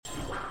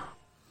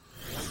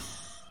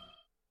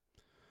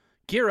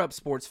Gear up,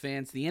 sports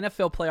fans. The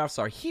NFL playoffs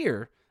are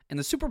here, and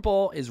the Super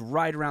Bowl is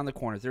right around the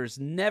corner. There's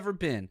never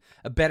been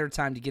a better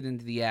time to get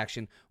into the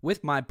action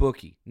with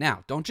MyBookie.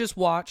 Now, don't just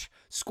watch.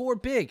 Score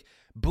big.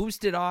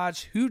 Boosted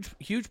odds,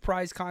 huge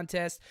prize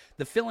contest,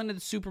 the fill-in of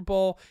the Super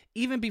Bowl.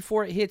 Even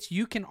before it hits,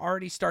 you can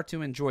already start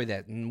to enjoy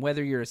that. And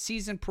whether you're a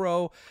seasoned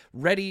pro,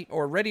 ready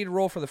to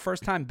roll for the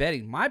first time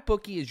betting,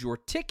 MyBookie is your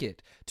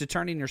ticket to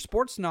turning your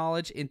sports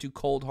knowledge into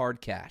cold, hard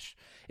cash.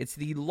 It's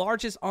the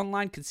largest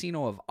online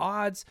casino of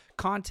odds,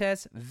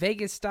 contests,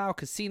 Vegas-style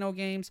casino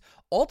games,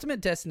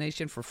 ultimate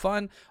destination for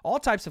fun, all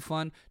types of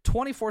fun,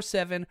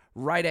 24/7,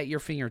 right at your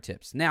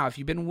fingertips. Now, if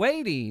you've been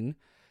waiting,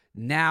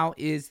 now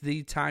is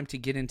the time to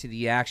get into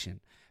the action.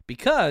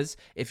 Because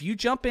if you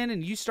jump in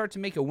and you start to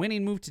make a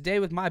winning move today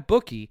with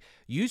MyBookie,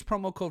 use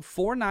promo code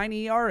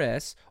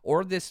 49ERS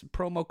or this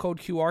promo code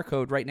QR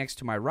code right next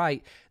to my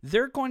right,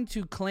 they're going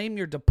to claim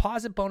your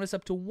deposit bonus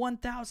up to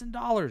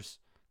 $1,000.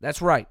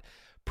 That's right.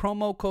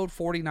 Promo code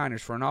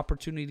 49ers for an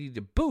opportunity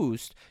to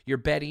boost your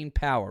betting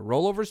power.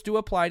 Rollovers do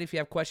apply. If you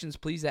have questions,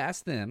 please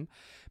ask them.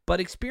 But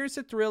experience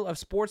the thrill of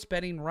sports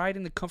betting right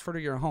in the comfort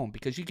of your home,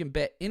 because you can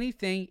bet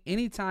anything,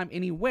 anytime,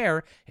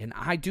 anywhere, and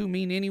I do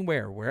mean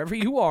anywhere. Wherever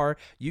you are,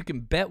 you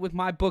can bet with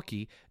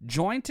MyBookie.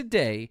 Join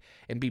today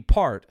and be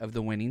part of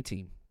the winning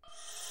team.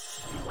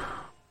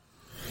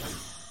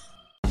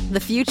 The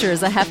future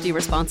is a hefty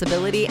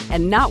responsibility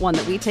and not one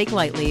that we take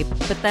lightly.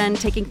 But then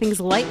taking things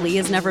lightly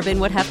has never been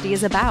what Hefty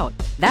is about.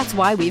 That's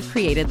why we've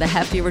created the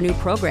Hefty Renew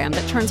program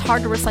that turns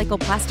hard-to-recycle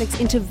plastics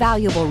into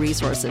valuable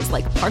resources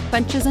like park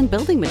benches and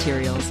building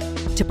materials.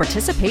 To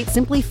participate,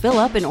 simply fill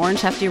up an orange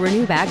Hefty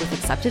Renew bag with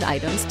accepted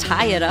items,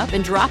 tie it up,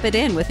 and drop it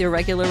in with your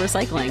regular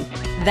recycling.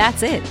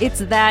 That's it. It's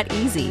that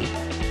easy.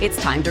 It's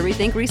time to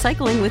rethink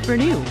recycling with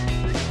Renew.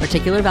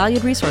 Particular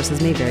valued resources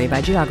may vary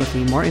by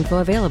geography. More info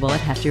available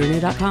at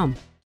heftyrenew.com.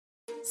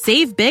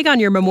 Save big on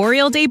your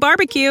Memorial Day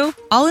barbecue,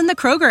 all in the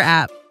Kroger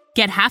app.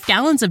 Get half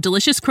gallons of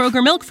delicious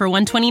Kroger milk for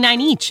 $1.29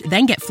 each.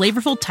 Then get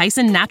flavorful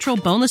Tyson natural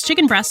boneless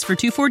chicken breasts for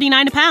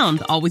 $2.49 a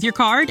pound, all with your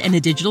card and a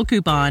digital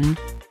coupon.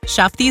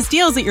 Shop these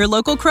deals at your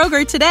local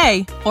Kroger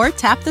today, or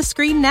tap the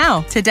screen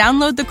now to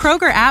download the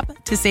Kroger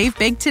app to save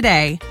big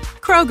today.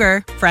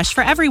 Kroger, fresh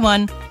for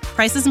everyone.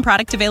 Prices and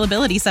product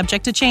availability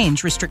subject to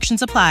change.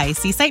 Restrictions apply.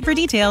 See site for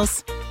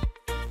details.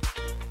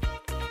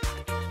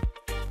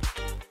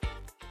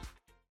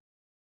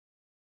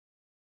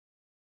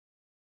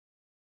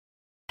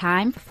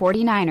 Time for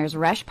 49ers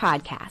Rush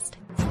Podcast.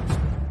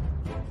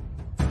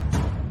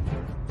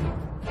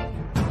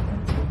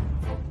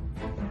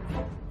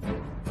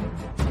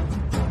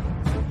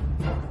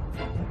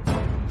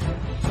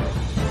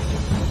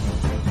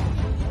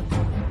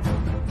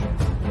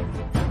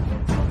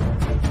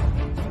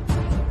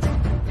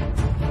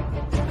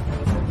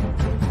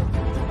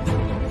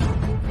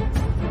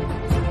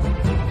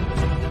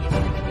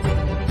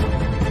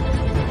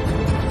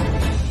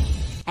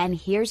 And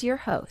here's your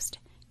host,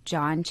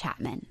 John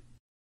Chapman.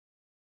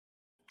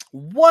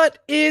 What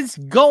is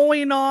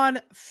going on,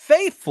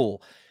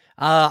 faithful?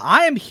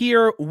 I am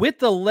here with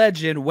the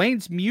legend.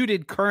 Wayne's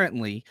muted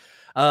currently,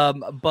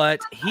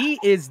 but he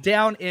is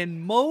down in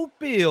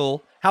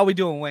Mobile. How we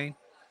doing, Wayne?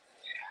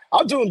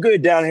 I'm doing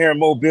good down here in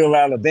Mobile,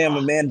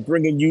 Alabama, man,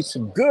 bringing you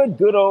some good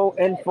old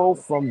info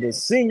from the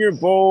Senior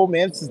Bowl,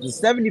 man. This is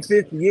the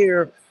 75th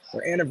year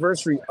or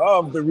anniversary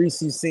of the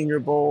Reese's Senior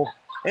Bowl,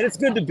 and it's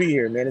good to be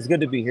here, man. It's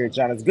good to be here,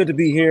 John. It's good to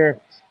be here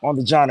on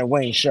the John and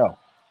Wayne Show.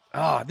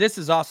 Oh, this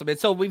is awesome. And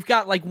so we've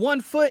got like 1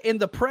 foot in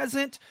the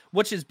present,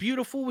 which is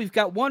beautiful. We've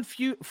got 1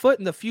 foot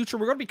in the future.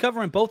 We're going to be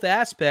covering both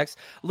aspects.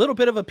 A little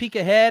bit of a peek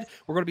ahead.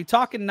 We're going to be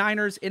talking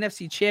Niners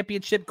NFC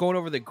Championship, going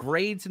over the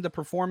grades and the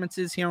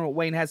performances, hearing what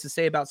Wayne has to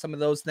say about some of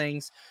those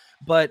things.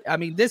 But, I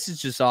mean, this is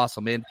just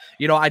awesome. And,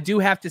 you know, I do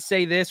have to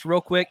say this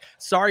real quick.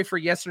 Sorry for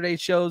yesterday's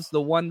shows.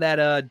 The one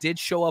that did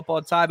show up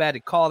on time, I had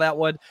to call that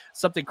one.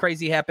 Something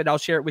crazy happened. I'll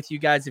share it with you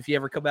guys if you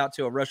ever come out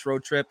to a Rush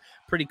road trip.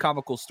 Pretty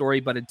comical story.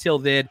 But until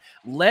then,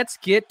 let's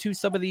get to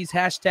some of these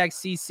hashtag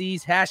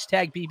CCs,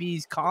 hashtag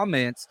BBs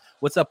comments.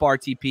 What's up,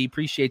 RTP?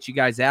 Appreciate you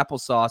guys.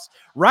 Applesauce.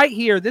 Right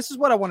here, this is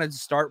what I wanted to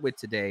start with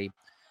today.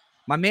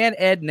 My man,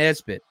 Ed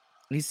Nesbitt.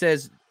 He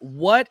says,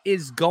 what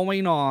is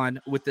going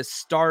on with the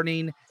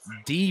starting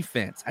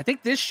defense? I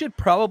think this should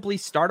probably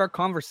start our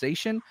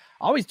conversation.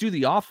 I always do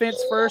the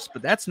offense first,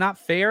 but that's not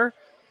fair.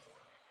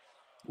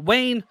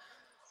 Wayne,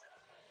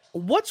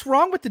 what's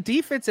wrong with the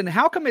defense, and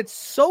how come it's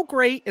so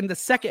great in the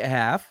second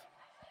half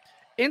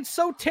and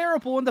so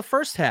terrible in the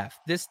first half?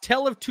 This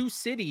tale of two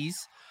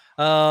cities,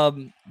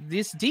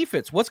 this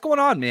defense. What's going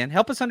on, man?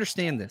 Help us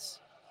understand this.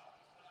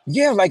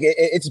 Yeah, like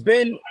it's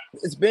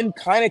been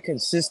kind of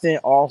consistent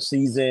all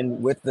season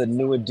with the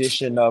new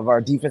addition of our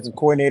defensive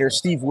coordinator,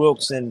 Steve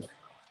Wilkes. And,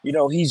 you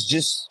know, he's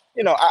just,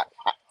 you know,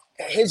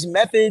 his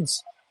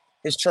methods,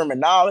 his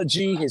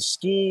terminology, his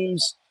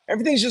schemes,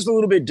 everything's just a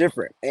little bit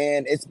different.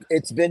 And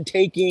it's been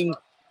taking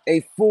a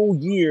full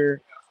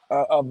year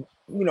of,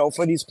 you know,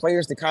 for these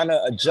players to kind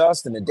of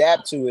adjust and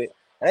adapt to it.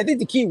 And I think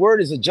the key word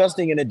is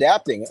adjusting and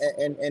adapting.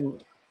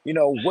 And you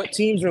know, what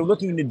teams are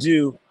looking to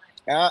do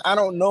And I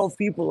don't know if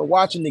people are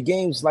watching the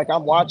games like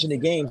I'm watching the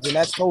games, and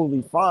that's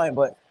totally fine.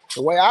 But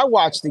the way I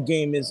watch the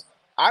game is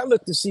I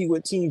look to see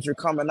what teams are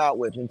coming out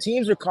with. And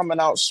teams are coming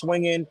out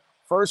swinging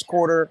first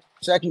quarter,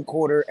 second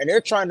quarter, and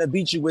they're trying to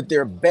beat you with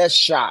their best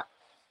shot.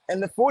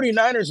 And the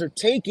 49ers are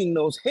taking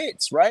those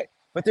hits, right?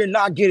 But they're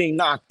not getting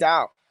knocked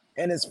out.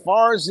 And as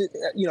far as,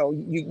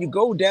 you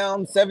go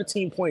down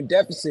 17-point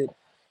deficit,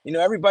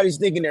 everybody's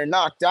thinking they're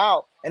knocked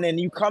out. And then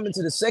you come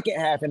into the second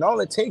half, and all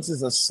it takes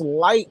is a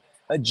slight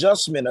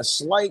adjustment, a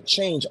slight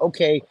change.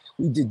 Okay,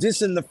 we did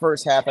this in the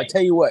first half. I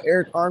tell you what,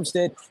 Eric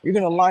Armstead, you're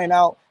going to line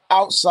out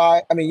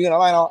outside. I mean, you're going to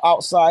line out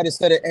outside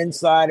instead of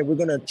inside, and we're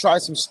going to try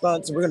some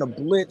stunts. We're going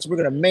to blitz. We're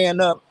going to man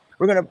up.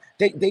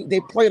 They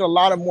played a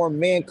lot of more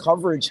man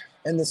coverage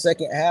in the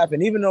second half.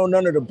 And even though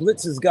none of the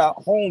blitzes got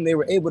home, they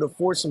were able to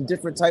force some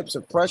different types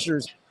of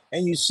pressures.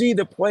 And you see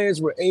the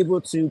players were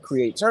able to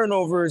create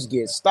turnovers,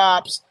 get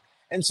stops.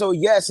 And so,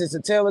 yes, it's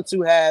a tale of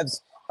two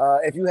halves.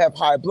 If you have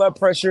high blood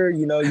pressure,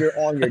 you're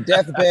on your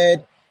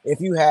deathbed. If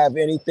you have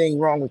anything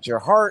wrong with your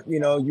heart, you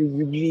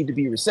need to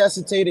be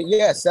resuscitated.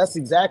 Yes, that's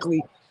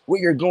exactly what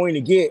you're going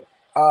to get.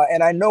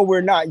 And I know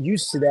we're not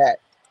used to that.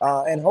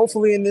 And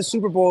hopefully in this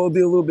Super Bowl, it'll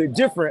be a little bit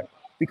different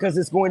because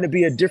it's going to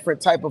be a different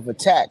type of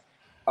attack.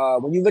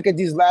 When you look at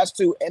these last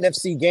two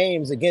NFC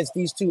games against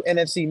these two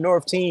NFC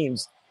North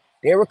teams,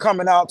 they were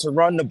coming out to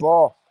run the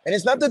ball. And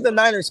it's not that the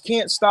Niners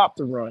can't stop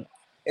the run.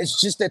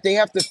 It's just that they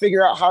have to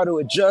figure out how to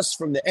adjust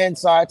from the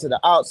inside to the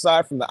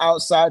outside, from the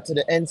outside to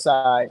the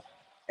inside.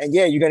 And,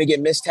 yeah, you're going to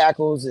get missed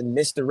tackles and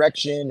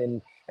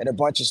misdirection and a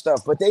bunch of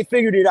stuff. But they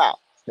figured it out.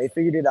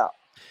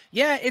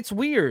 Yeah, it's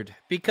weird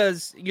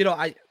because,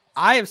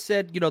 I have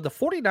said, the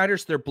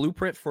 49ers, their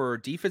blueprint for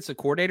defensive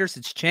coordinators,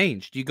 it's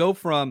changed. You go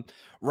from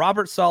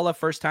Robert Saleh,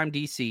 first-time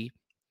DC,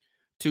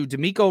 to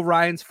DeMeco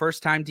Ryans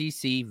first-time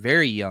DC,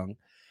 very young.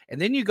 And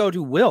then you go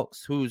to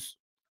Wilks, who's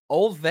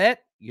old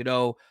vet,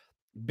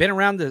 been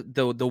around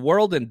the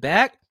world and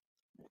back,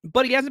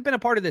 but he hasn't been a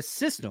part of this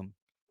system.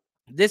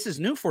 This is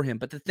new for him.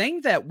 But the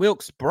thing that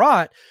Wilks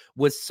brought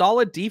was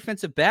solid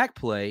defensive back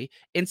play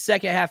in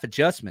second-half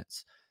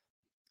adjustments.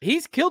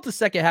 He's killed the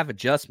second half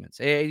adjustments.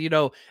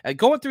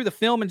 Going through the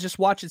film and just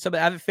watching some, I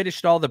haven't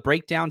finished all the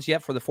breakdowns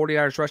yet for the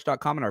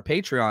 49ersrush.com and our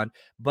Patreon,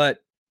 but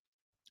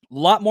a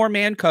lot more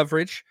man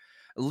coverage,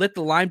 let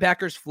the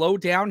linebackers flow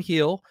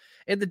downhill,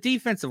 and the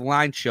defensive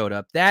line showed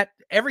up. That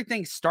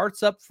everything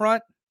starts up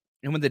front,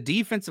 and when the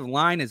defensive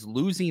line is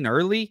losing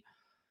early,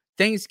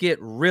 things get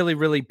really,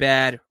 really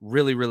bad,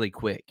 really, really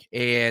quick.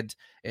 And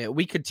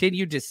we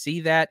continue to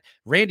see that.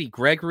 Randy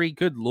Gregory,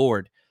 good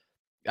Lord.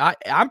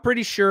 I'm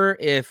pretty sure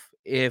if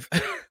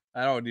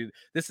I don't do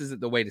this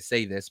isn't the way to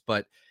say this,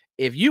 but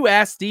if you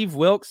ask Steve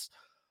Wilks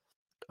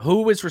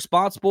who is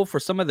responsible for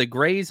some of the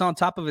grays on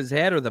top of his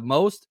head or the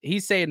most,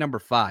 he's saying number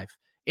 5.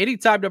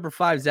 Anytime number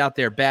 5 is out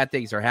there, bad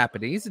things are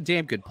happening. He's a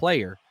damn good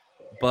player,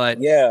 but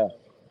yeah,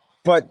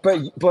 but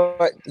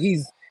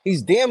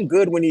he's damn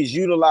good when he's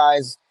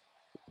utilized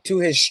to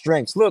his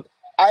strengths. Look,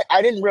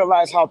 I didn't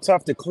realize how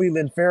tough the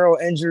Cleveland Farrell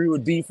injury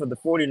would be for the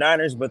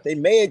 49ers, but they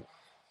made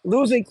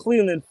losing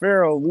Cleveland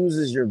Farrell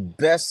loses your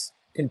best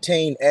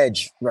contain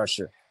edge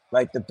rusher,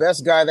 like the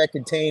best guy that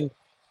could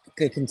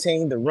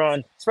contain the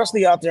run,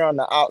 especially out there on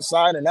the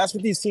outside. And that's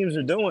what these teams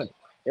are doing.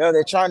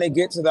 They're trying to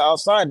get to the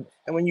outside.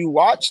 And when you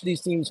watch these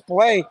teams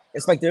play,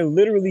 it's like they're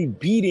literally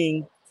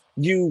beating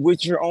you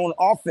with your own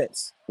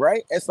offense,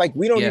 right? It's like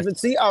we don't even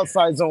see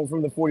outside zone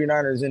from the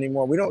 49ers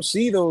anymore. We don't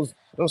see those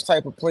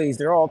type of plays.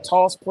 They're all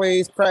toss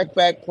plays,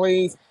 crackback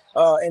plays,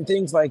 and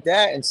things like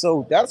that. And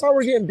so that's how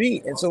we're getting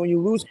beat. And so when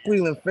you lose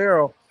Cleveland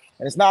Farrell,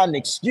 and it's not an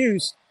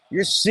excuse,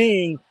 you're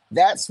seeing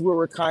that's where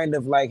we're kind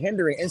of like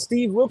hindering. And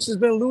Steve Wilks has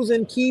been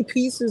losing key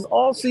pieces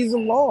all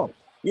season long.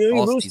 You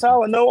lose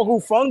Talanoa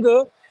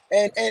Hufanga,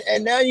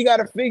 and now you got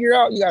to figure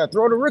out, you got to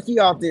throw the rookie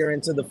out there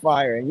into the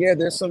fire. And yeah,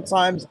 there's some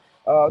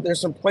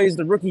plays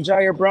the rookie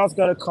Jair Brown's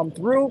going to come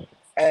through.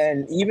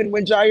 And even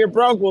when Jair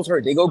Brown goes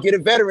hurt, they go get a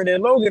veteran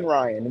in Logan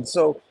Ryan. And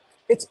so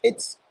it's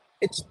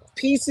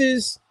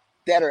pieces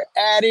that are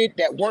added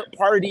that weren't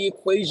part of the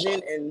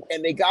equation,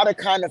 and they got to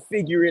kind of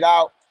figure it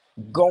out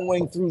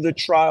going through the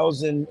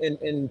trials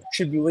and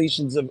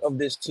tribulations of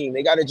this team.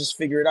 They got to just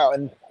figure it out,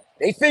 and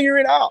they figure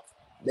it out.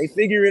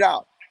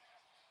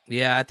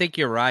 Yeah, I think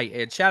you're right.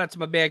 And shout out to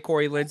my man,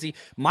 Corey Lindsay.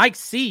 Mike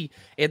C.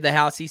 in the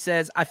house, he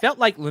says, I felt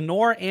like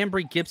Lenore,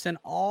 Ambry, Gibson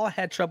all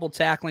had trouble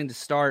tackling to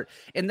start.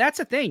 And that's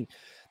the thing.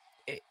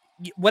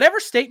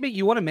 Whatever statement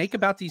you want to make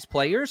about these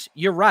players,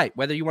 you're right.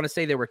 Whether you want to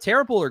say they were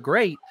terrible or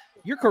great,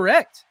 you're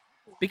correct.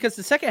 Because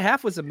the second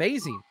half was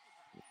amazing.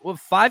 With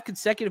 5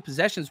 consecutive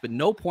possessions with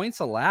no points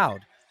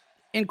allowed.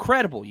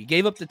 Incredible. You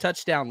gave up the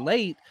touchdown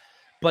late.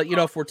 But,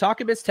 if we're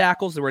talking missed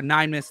tackles, there were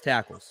 9 missed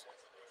tackles.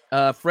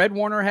 Fred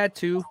Warner had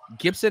 2.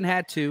 Gibson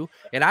had 2.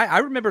 And I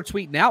remember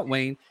tweeting out,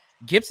 Wayne,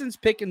 Gibson's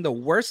picking the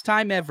worst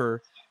time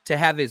ever to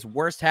have his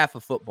worst half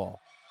of football.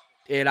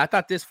 And I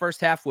thought this first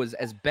half was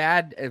as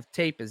bad of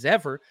tape as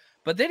ever.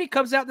 But then he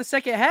comes out in the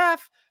second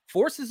half,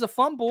 forces a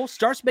fumble,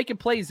 starts making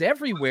plays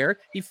everywhere.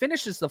 He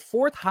finishes the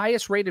 4th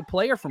highest rated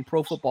player from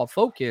Pro Football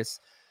Focus.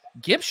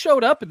 Gibbs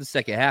showed up in the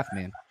second half,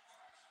 man.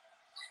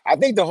 I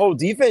think the whole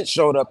defense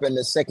showed up in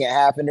the second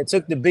half, and it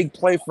took the big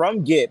play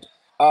from Gibbs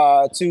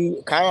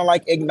to kind of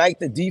like ignite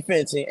the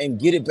defense and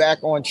get it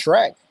back on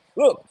track.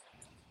 Look,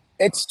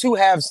 it's two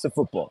halves to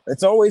football.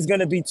 It's always going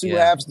to be two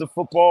halves to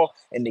football,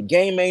 and the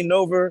game ain't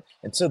over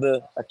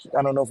until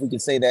I don't know if we can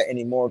say that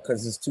anymore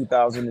because it's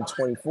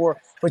 2024,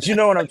 but you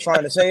know what I'm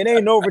trying to say. It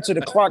ain't over till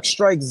the clock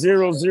strikes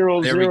 0,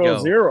 0, 0,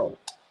 0.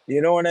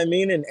 You know what I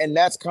mean? And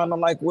that's kind of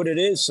like what it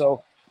is.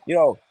 So, you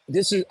know,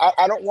 this is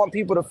I don't want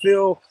people to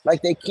feel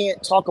like they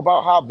can't talk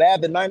about how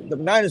bad the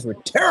Niners were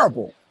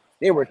terrible.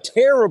 They were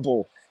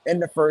terrible in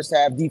the first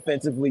half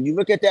defensively. You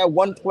look at that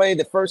one play,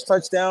 the first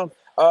touchdown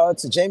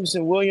to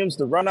Jameson Williams,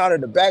 the run out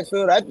of the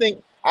backfield. I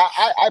think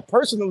I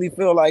personally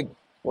feel like,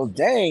 well,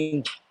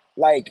 dang,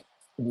 like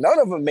none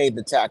of them made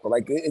the tackle.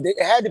 Like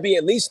it had to be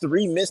at least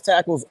 3 missed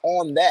tackles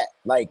on that.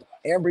 Like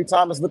Ambry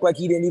Thomas looked like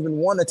he didn't even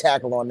want to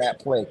tackle on that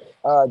play.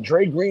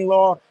 Dre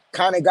Greenlaw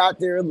kind of got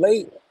there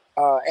late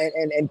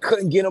and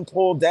couldn't get him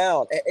pulled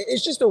down.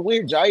 It's just a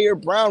weird.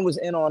 Jair Brown was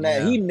in on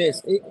that. Yeah. He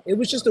missed. It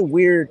was just a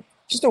weird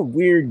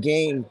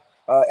game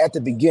at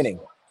the beginning.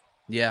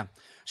 Yeah.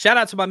 Shout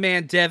out to my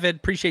man, Devin.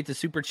 Appreciate the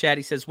super chat.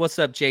 He says, what's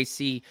up,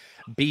 JC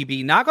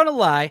BB? Not going to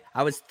lie,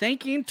 I was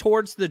thinking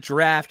towards the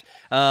draft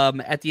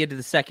at the end of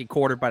the second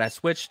quarter, but I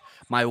switched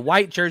my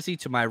white jersey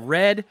to my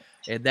red,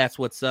 and that's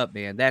what's up,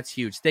 man. That's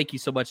huge. Thank you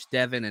so much,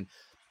 Devin. And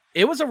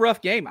it was a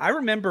rough game. I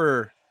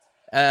remember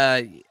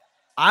at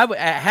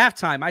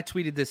halftime, I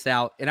tweeted this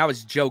out, and I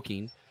was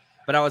joking,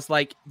 but I was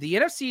like, the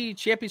NFC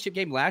Championship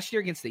game last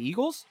year against the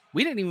Eagles,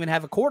 we didn't even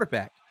have a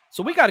quarterback.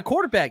 So we got a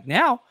quarterback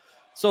now.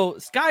 So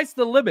sky's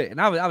the limit. And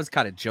I was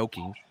kind of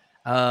joking.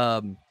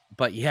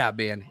 But yeah,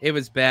 man, it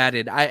was bad.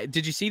 And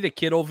did you see the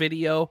Kittle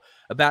video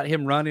about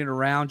him running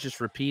around just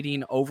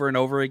repeating over and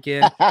over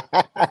again?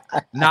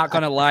 Not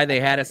going to lie, they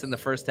had us in the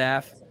first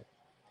half.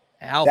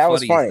 How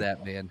funny is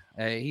that, man?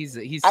 He's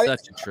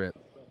such a trip.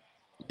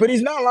 But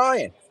he's not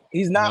lying.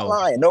 He's not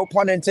lying. No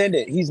pun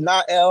intended. He's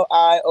not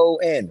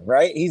Lion,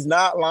 right? He's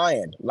not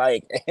lying.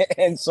 Like,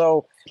 and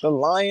so the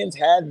Lions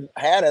had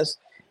us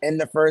in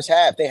the first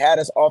half. They had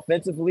us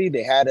offensively.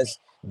 They had us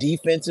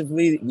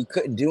defensively. We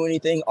couldn't do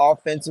anything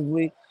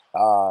offensively.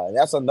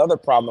 That's another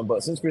problem.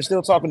 But since we're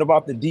still talking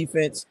about the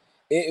defense,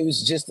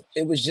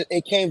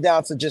 it came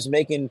down to just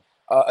making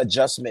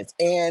adjustments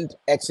and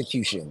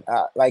execution.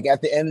 Like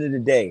at the end of the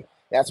day,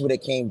 that's what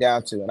it came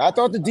down to. And I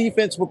thought the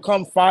defense would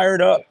come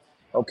fired up.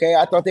 Okay,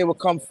 I thought they would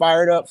come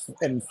fired up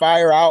and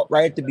fire out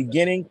right at the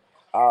beginning.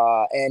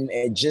 And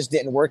it just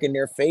didn't work in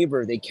their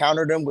favor. They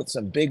countered them with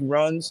some big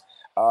runs.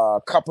 A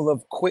couple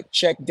of quick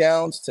check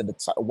downs to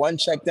one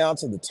check down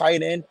to the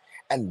tight end,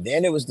 and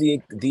then it was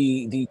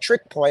the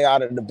trick play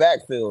out of the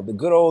backfield, the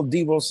good old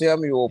Deebo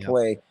Samuel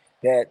play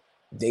that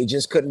they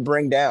just couldn't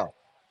bring down.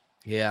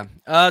 Yeah.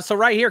 So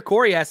right here,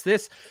 Corey asked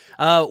this: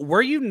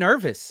 were you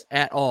nervous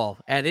at all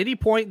at any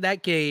point in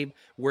that game?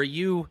 Were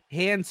you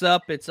hands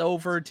up? It's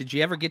over. Did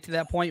you ever get to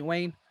that point,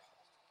 Wayne?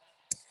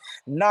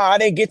 No, I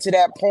didn't get to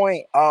that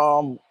point.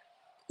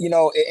 You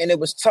know, and it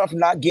was tough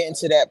not getting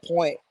to that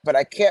point, but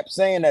I kept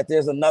saying that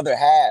there's another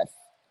half.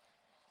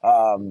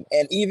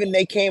 And even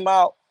they came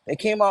out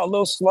a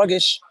little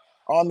sluggish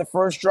on the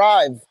first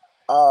drive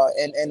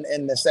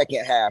in the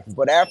second half.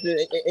 But after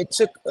it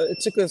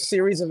took a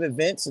series of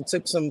events, it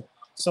took some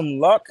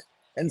luck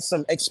and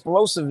some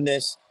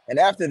explosiveness. And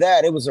after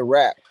that, it was a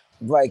wrap.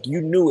 Like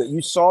you knew it.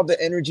 You saw the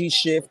energy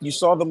shift, you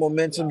saw the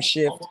momentum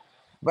shift.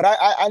 But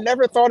I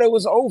never thought it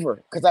was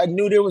over because I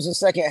knew there was a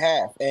second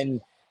half.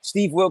 And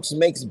Steve Wilks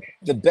makes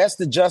the best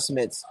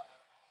adjustments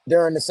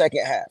during the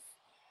second half.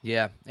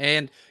 Yeah.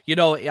 And, you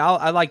know,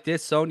 I like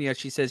this. Sonia,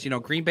 she says, you know,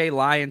 Green Bay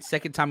Lions,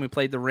 second time we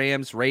played the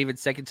Rams, Ravens,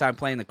 second time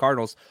playing the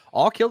Cardinals,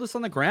 all killed us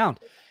on the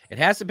ground. It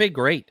hasn't been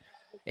great.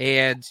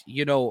 And,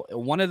 you know,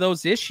 one of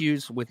those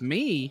issues with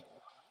me,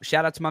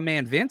 shout out to my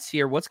man Vince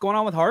here, what's going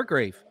on with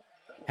Hargrave?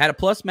 Had a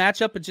plus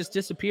matchup and just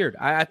disappeared.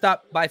 I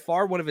thought by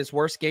far one of his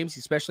worst games,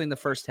 especially in the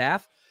first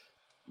half.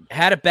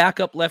 Had a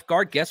backup left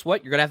guard. Guess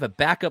what? You're going to have a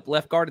backup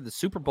left guard in the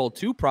Super Bowl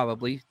too,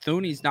 probably.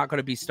 Thuney's not going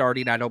to be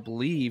starting, I don't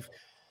believe.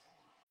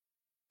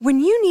 When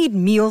you need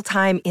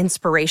mealtime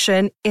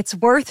inspiration, it's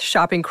worth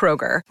shopping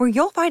Kroger, where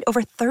you'll find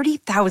over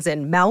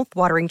 30,000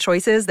 mouth-watering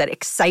choices that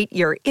excite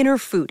your inner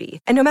foodie.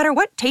 And no matter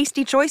what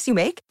tasty choice you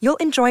make, you'll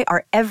enjoy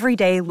our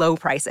everyday low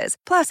prices,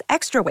 plus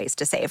extra ways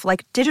to save,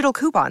 like digital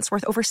coupons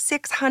worth over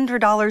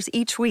 $600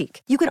 each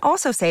week. You can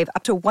also save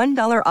up to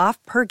 $1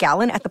 off per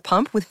gallon at the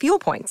pump with fuel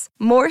points.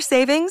 More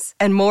savings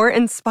and more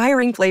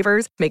inspiring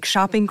flavors make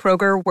shopping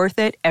Kroger worth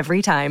it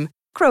every time.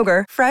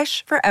 Kroger,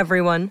 fresh for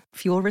everyone.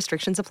 Fuel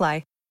restrictions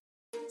apply.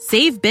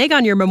 Save big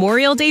on your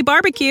Memorial Day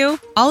barbecue,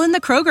 all in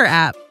the Kroger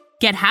app.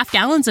 Get half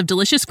gallons of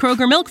delicious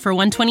Kroger milk for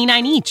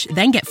 $1.29 each.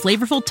 Then get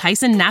flavorful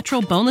Tyson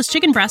natural boneless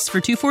chicken breasts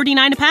for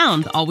 $2.49 a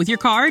pound, all with your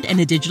card and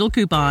a digital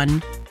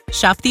coupon.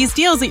 Shop these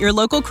deals at your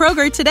local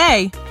Kroger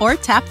today, or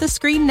tap the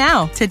screen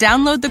now to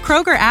download the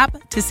Kroger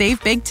app to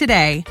save big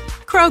today.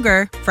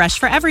 Kroger, fresh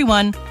for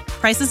everyone.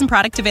 Prices and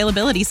product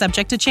availability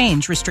subject to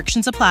change.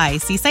 Restrictions apply.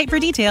 See site for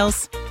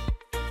details.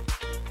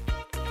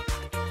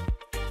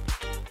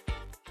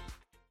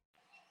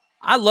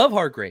 I love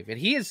Hargrave, and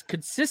he is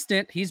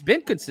consistent. He's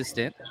been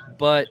consistent,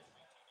 but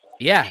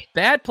yeah,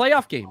 bad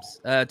playoff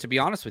games, to be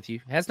honest with you.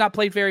 Has not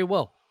played very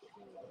well.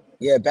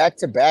 Yeah, back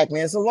to back,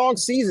 man. It's a long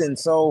season,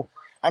 so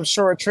I'm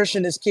sure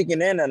attrition is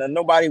kicking in, and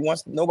nobody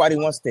wants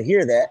to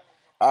hear that.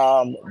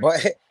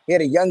 But he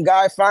had a young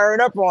guy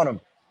firing up on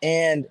him,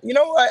 and you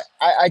know what?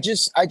 I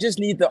just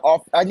need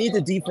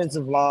the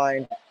defensive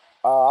line.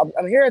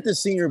 I'm here at the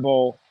Senior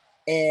Bowl,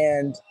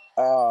 and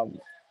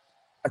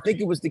I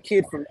think it was the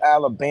kid from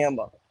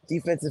Alabama,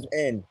 defensive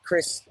end,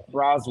 Chris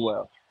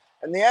Broswell,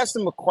 and they asked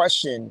him a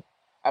question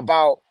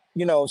about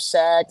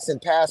sacks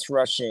and pass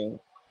rushing,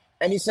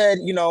 and he said,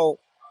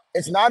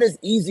 it's not as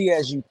easy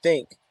as you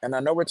think. And I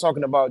know we're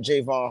talking about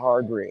Javon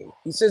Hargrave.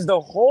 He says the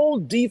whole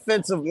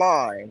defensive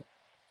line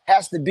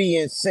has to be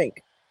in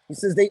sync. He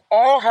says they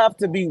all have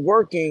to be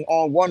working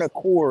on one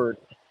accord.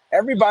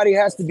 Everybody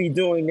has to be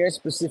doing their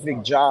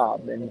specific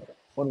job. And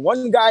when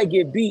one guy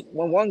gets beat,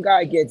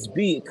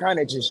 it kind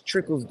of just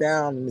trickles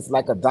down, and it's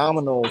like a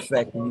domino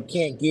effect, and you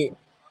can't get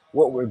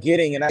what we're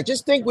getting. And I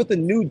just think with the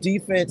new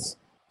defense,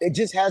 it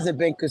just hasn't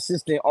been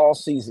consistent all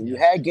season. You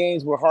had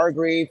games where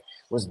Hargrave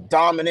was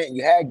dominant.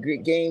 You had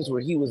games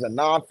where he was a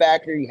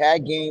non-factor. You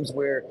had games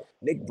where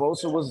Nick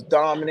Bosa was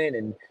dominant,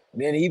 and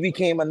then he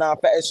became a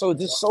non-factor. So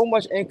there's so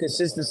much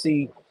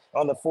inconsistency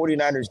on the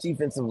 49ers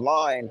defensive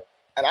line.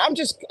 And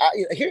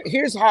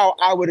here's how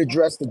I would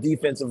address the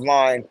defensive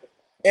line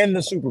in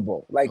the Super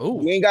Bowl. Like,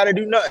 you ain't got to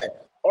do nothing.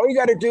 All you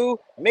got to do,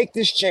 make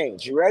this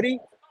change. You ready?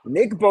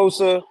 Nick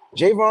Bosa,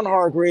 Javon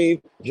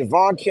Hargrave,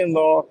 Javon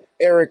Kinlaw,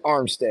 Eric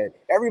Armstead.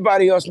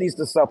 Everybody else needs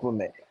to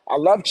supplement. I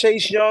love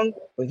Chase Young,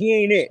 but he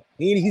ain't it.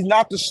 He's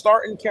not the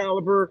starting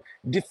caliber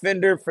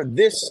defender for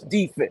this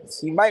defense.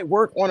 He might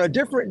work on a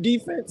different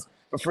defense,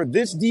 but for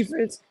this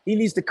defense, he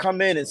needs to come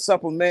in and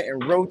supplement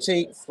and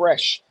rotate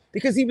fresh,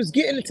 because he was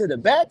getting into the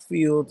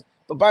backfield,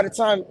 but by the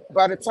time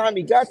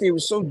he got there, he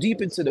was so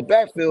deep into the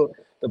backfield,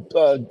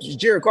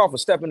 Jared Goff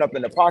was stepping up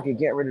in the pocket,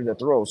 getting ready to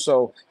throw.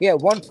 So he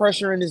had one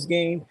pressure in this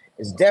game.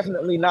 It's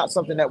definitely not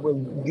something that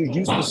you're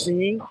used to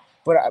seeing.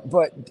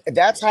 But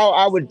that's how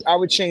I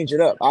would change it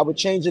up. I would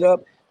change it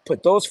up,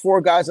 put those four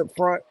guys up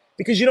front,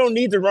 because you don't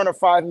need to run a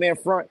 5-man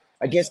front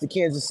against the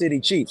Kansas City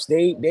Chiefs.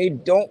 They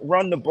don't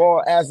run the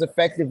ball as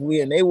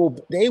effectively, and they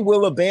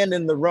will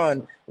abandon the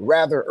run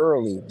rather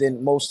early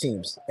than most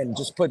teams, and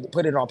just put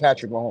it on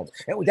Patrick Mahomes.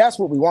 And that's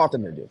what we want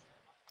them to do.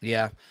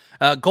 Yeah.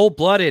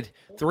 Gold-blooded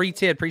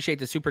 310. Appreciate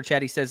the super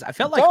chat. He says, I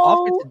felt like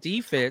offensive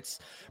defense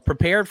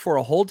prepared for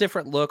a whole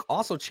different look.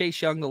 Also,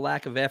 Chase Young, the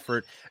lack of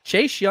effort.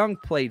 Chase Young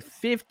played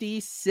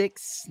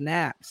 56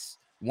 snaps,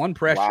 one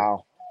pressure.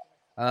 Wow.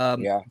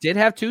 Did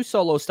have 2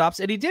 solo stops,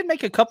 and he did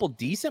make a couple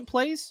decent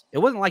plays. It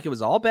wasn't like it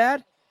was all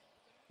bad,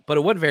 but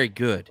it wasn't very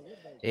good.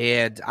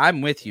 And I'm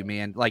with you,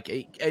 man. Like,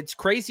 it's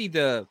crazy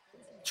the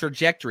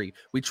trajectory.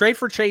 We trade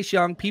for Chase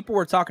Young. People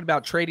were talking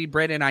about trading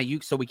Brandon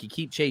Ayuk so we could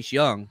keep Chase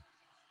Young.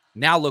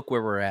 Now look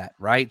where we're at,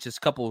 right? Just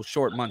a couple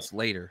short months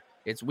later.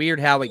 It's weird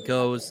how it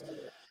goes.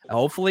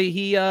 Hopefully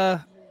he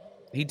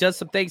does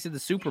some things in the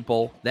Super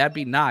Bowl. That'd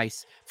be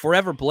nice.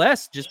 Forever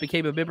Blessed just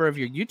became a member of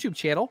your YouTube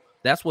channel.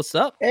 That's what's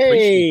up.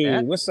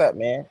 Hey, what's up,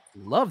 man?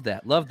 Love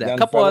that. Love that. Young A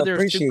couple fella,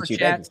 other super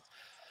chats.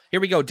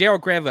 Here we go. Daryl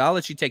Granville, I'll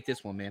let you take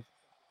this one, man.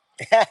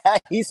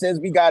 He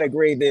says we got to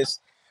grade this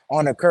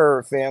on a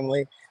curve,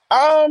 family.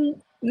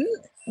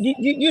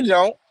 You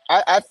don't.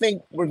 I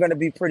think we're going to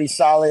be pretty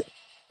solid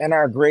in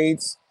our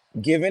grades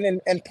given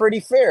and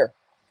pretty fair.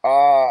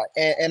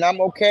 And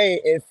I'm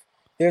okay if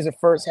there's a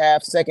first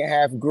half, second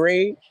half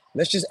grade.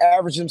 Let's just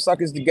average them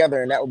suckers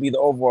together, and that would be the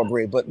overall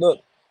grade. But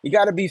look, you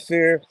got to be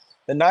fair.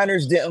 The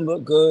Niners didn't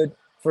look good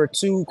for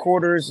 2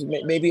 quarters,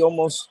 maybe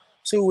almost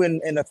 2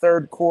 in the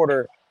third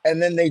quarter,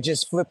 and then they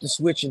just flipped the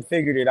switch and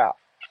figured it out.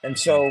 And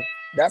so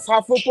that's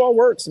how football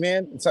works,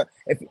 man. So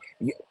if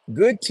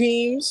good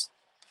teams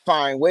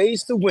find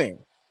ways to win,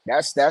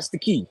 that's the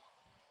key.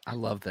 I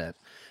love that.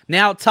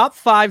 Now, top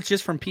 5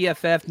 just from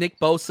PFF. Nick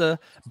Bosa,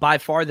 by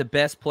far the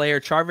best player.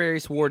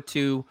 Charvarius Ward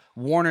 2,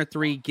 Warner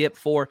 3, Gipp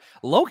 4.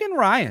 Logan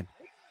Ryan.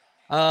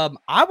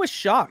 I was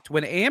shocked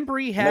when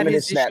Ambry had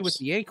his issue with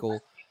the ankle.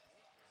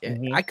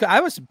 Mm-hmm.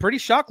 I was pretty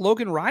shocked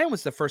Logan Ryan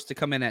was the first to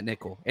come in at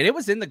nickel. And it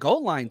was in the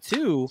goal line,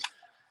 too.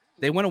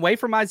 They went away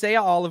from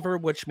Isaiah Oliver,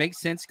 which makes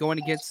sense going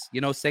against,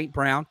 St.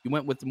 Brown. You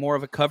went with more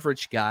of a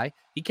coverage guy.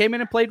 He came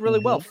in and played really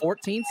well.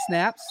 14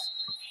 snaps.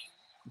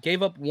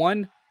 Gave up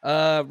 1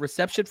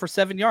 reception for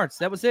 7 yards.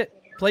 That was it.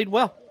 Played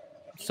well.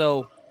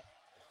 So,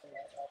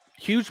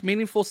 huge,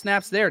 meaningful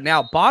snaps there.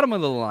 Now, bottom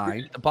of the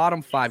line, the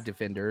bottom 5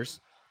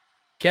 defenders.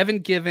 Kevin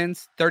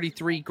Givens,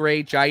 33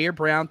 grade. Jair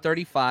Brown,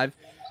 35.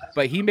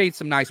 But he made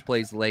some nice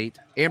plays late.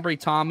 Ambry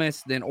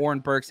Thomas, then Oren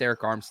Burks, Eric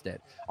Armstead.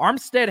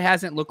 Armstead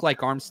hasn't looked like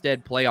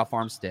Armstead, playoff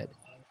Armstead.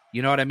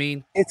 You know what I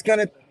mean? It's going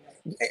to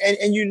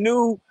 – and you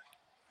knew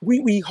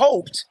we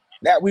hoped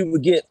that we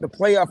would get the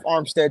playoff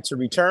Armstead to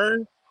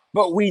return,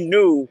 but we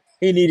knew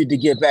he needed to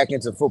get back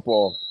into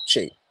football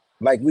shape.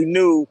 Like, we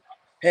knew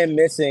him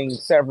missing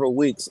several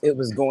weeks, it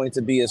was going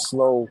to be a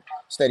slow,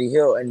 steady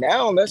hill. And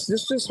now let's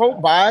just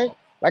hope by,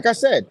 like I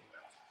said,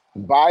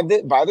 by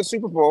the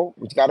Super Bowl,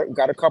 we've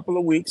got a couple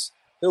of weeks,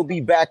 he'll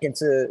be back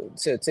into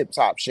tip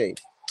top shape.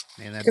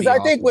 Man, that'd Because be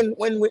I think awesome.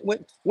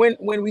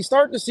 when we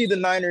start to see the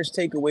Niners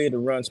take away the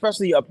run,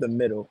 especially up the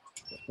middle,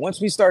 once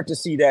we start to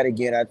see that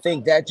again, I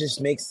think that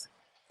just makes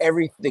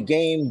the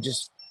game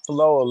just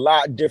flow a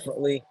lot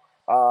differently.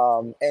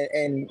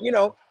 And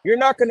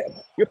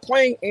you're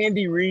playing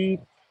Andy Reid,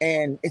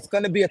 and it's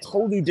gonna be a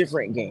totally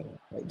different game.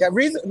 Like that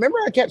reason, remember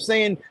I kept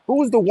saying who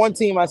was the one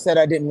team I said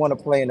I didn't want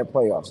to play in the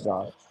playoffs,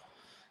 John?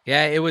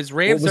 Yeah, it was It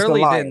Rams was the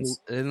early, then Lions.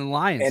 the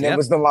Lions. And it Yep.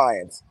 was the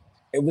Lions.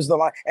 It was the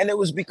Lions. And it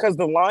was because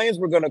the Lions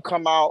were going to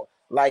come out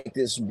like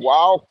this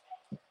wild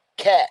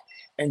cat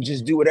and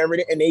just do whatever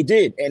and they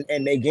did.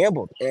 And they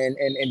gambled and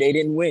they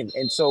didn't win.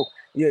 And so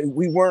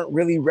we weren't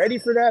really ready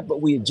for that,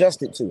 but we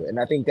adjusted to it. And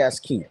I think that's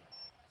key.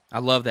 I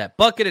love that.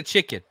 Bucket of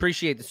chicken.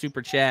 Appreciate the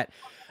super chat.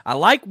 I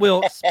like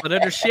Wilkes, but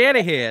under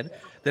Shanahan,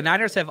 the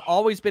Niners have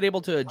always been able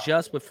to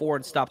adjust before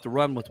and stop the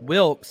run. With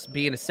Wilkes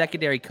being a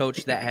secondary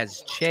coach, that has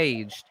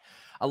changed.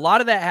 A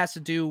lot of that has to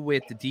do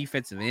with the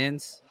defensive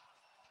ends.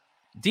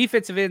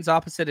 Defensive ends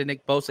opposite of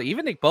Nick Bosa.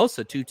 Even Nick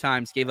Bosa 2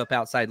 times gave up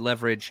outside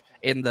leverage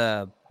in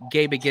the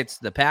game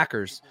against the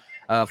Packers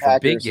for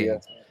big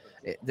gains.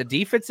 Yeah. The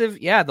defensive,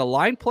 the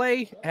line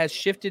play has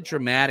shifted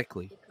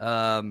dramatically.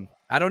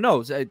 I don't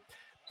know.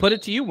 Put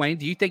it to you, Wayne.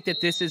 Do you think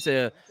that this is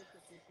a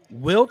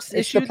Wilkes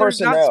issue that's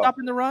not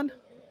stopping the run?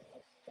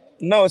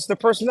 No, it's the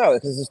personnel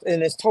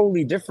it's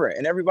totally different,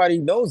 and everybody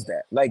knows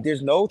that. Like,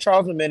 there's no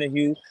Charles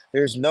Omenihu,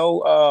 there's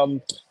no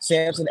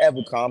Samson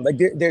Ebukam. Like,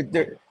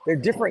 they're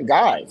different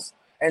guys,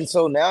 and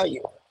so now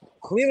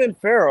Cleveland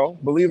Farrell,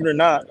 believe it or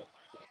not,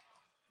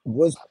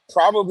 was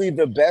probably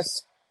the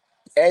best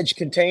edge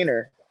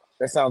container.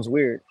 That sounds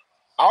weird.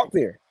 Out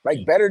there,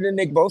 like better than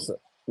Nick Bosa,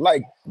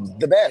 like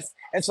the best.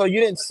 And so you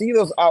didn't see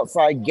those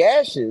outside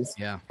gashes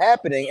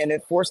happening, and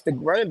it forced the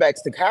running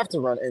backs to have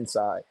to run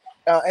inside.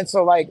 And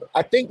so, like,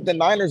 I think the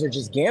Niners are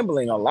just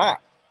gambling a lot.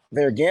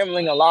 They're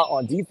gambling a lot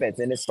on defense,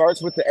 and it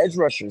starts with the edge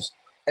rushers.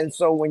 And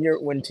so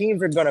when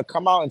teams are going to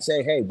come out and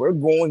say, "Hey, we're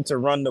going to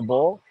run the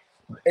ball,"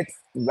 it's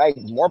like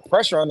more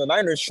pressure on the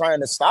Niners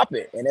trying to stop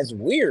it, and it's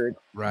weird.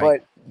 Right.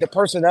 But the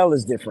personnel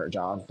is different,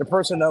 John. The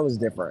personnel is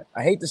different.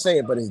 I hate to say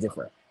it, but it's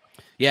different.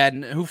 Yeah,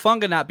 and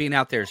Hufanga not being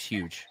out there is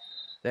huge.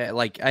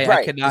 I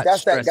cannot.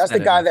 That's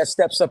the guy that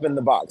steps up in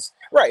the box,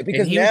 right?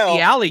 Because he was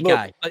the alley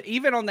guy, but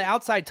even on the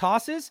outside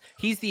tosses,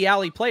 he's the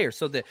alley player.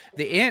 So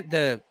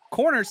the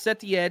corners set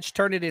the edge,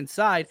 turn it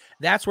inside.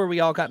 That's where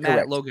we all got mad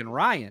at Logan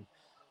Ryan.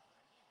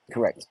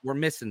 Correct. We're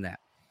missing that.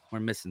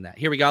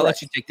 Here we go. I'll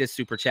let you take this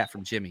super chat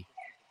from Jimmy.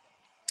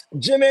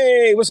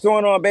 Jimmy, what's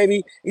going on,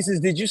 baby? He says,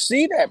 "Did you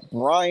see that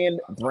Brian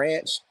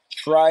Branch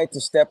tried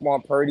to step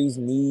on Purdy's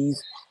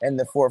knees in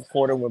the fourth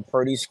quarter when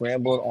Purdy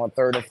scrambled on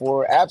 3rd and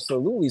 4?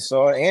 Absolutely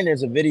saw it. And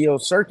there's a video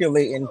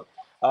circulating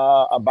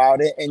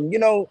about it. And,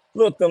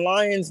 look, the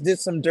Lions did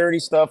some dirty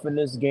stuff in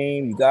this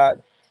game. You got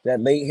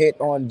that late hit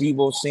on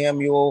Deebo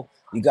Samuel.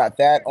 You got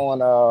that on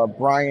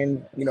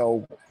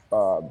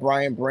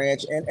Brian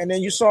Branch. And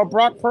then you saw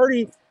Brock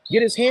Purdy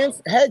get his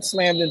head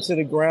slammed into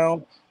the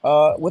ground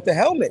with the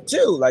helmet,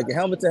 too. Like a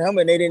helmet to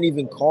helmet. They didn't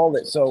even call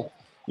it. So,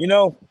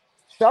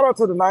 shout out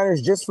to the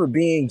Niners just for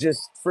being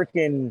just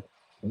freaking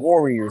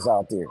warriors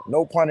out there.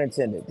 No pun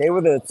intended. They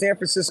were the San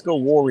Francisco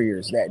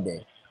Warriors that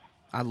day.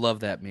 I love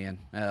that, man.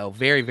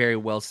 Very, very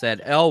well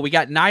said. Oh, we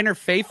got Niner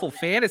Faithful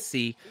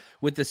Fantasy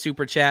with the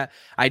super chat.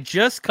 I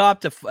just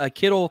copped a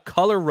Kittle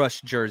Color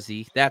Rush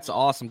jersey. That's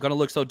awesome. Going to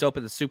look so dope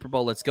at the Super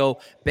Bowl. Let's go.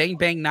 Bang,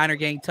 bang, Niner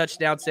gang.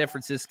 Touchdown, San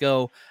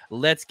Francisco.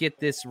 Let's get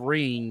this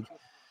ring.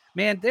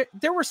 Man,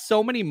 there were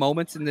so many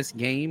moments in this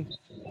game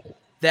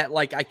that,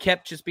 like, I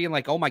kept just being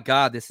like, oh, my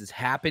God, this is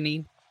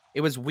happening.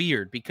 It was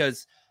weird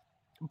because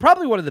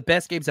probably one of the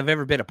best games I've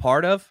ever been a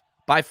part of.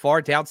 By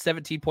far, down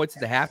 17 points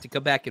at the half to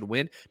come back and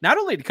win. Not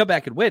only to come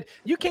back and win,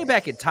 you came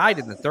back and tied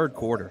in the third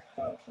quarter.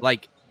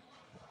 Like,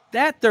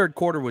 that third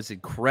quarter was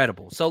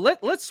incredible. So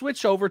let's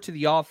switch over to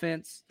the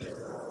offense.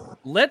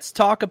 Let's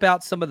talk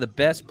about some of the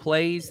best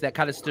plays that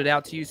kind of stood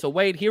out to you. So,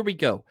 Wade, here we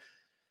go.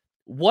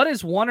 What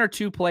is one or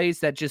two plays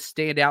that just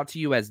stand out to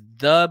you as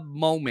the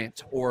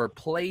moment or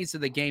plays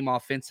of the game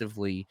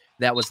offensively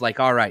that was like,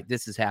 all right,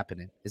 this is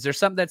happening? Is there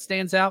something that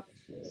stands out?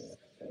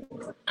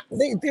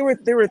 There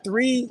were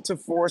 3 to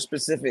 4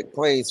 specific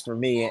plays for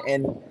me,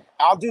 and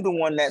I'll do the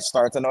one that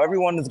starts. I know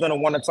everyone is going to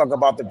want to talk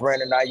about the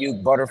Brandon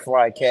Ayuk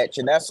butterfly catch,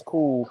 and that's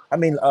cool. I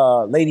mean,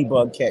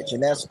 ladybug catch,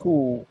 and that's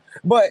cool.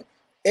 But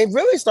it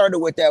really started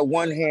with that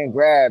one-hand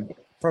grab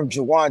from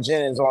Juwan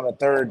Jennings on a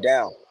 3rd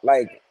down.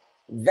 Like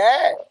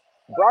that,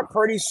 Brock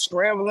Purdy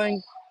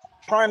scrambling,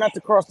 trying not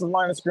to cross the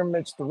line of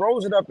scrimmage,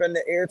 throws it up in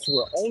the air to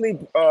where only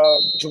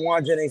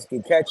Juwan Jennings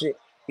can catch it.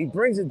 He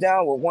brings it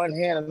down with one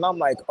hand, and I'm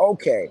like,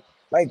 okay,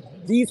 like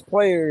these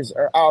players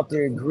are out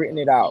there gritting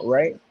it out,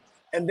 right?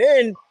 And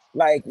then,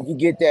 like, you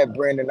get that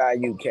Brandon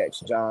Ayuk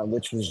catch, John,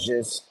 which was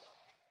just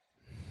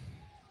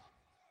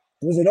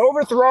 – it was an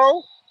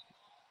overthrow,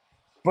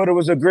 but it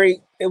was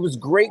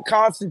great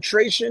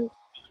concentration,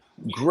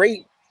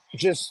 great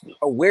just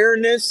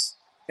awareness,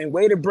 and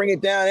way to bring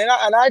it down.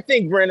 And I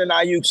think Brandon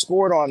Ayuk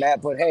scored on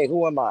that, but hey,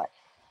 who am I?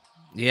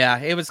 Yeah,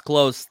 it was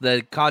close.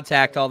 The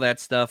contact, all that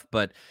stuff,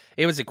 but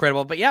it was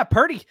incredible. But yeah,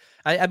 Purdy.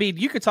 I mean,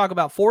 you could talk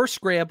about 4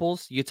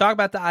 scrambles. You talk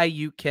about the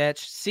Ayuk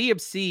catch.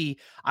 CMC,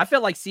 I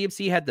felt like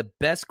CMC had the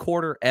best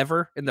quarter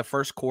ever in the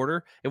first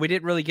quarter, and we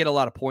didn't really get a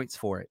lot of points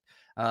for it.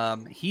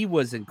 He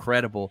was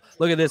incredible.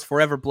 Look at this.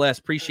 Forever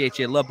blessed. Appreciate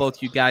you. Love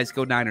both you guys.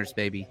 Go Niners,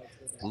 baby.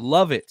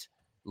 Love it.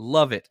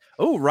 Love it.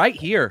 Oh, right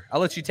here. I'll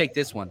let you take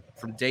this one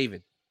from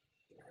David.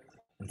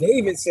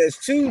 David says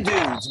 2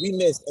 dudes we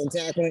missed in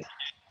tackling.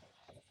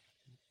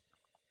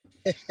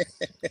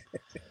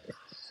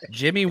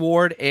 Jimmy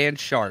Ward and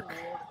Shark.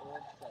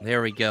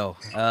 There we go.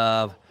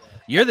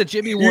 You're the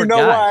Jimmy Ward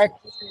guy.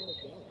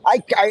 Why?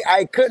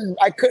 I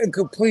couldn't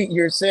complete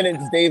your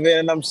sentence, David,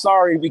 and I'm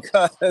sorry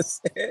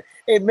because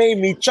it made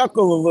me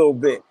chuckle a little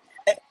bit.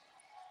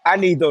 I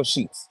need those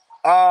sheets.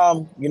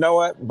 You know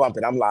what? Bump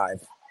it. I'm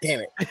live. Damn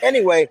it.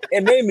 Anyway,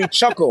 it made me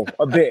chuckle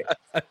a bit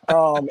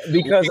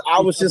because I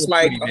was just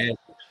like,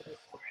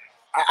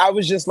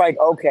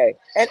 okay.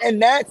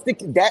 And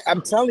that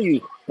I'm telling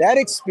you, that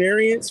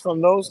experience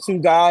from those 2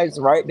 guys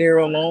right there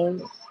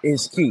alone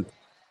is key.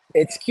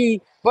 It's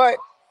key. But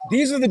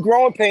these are the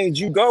growing pains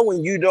you go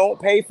when you don't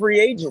pay free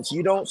agents.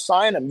 You don't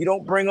sign them. You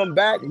don't bring them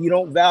back. You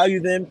don't value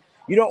them.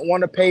 You don't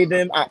want to pay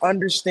them. I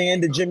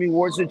understand the Jimmy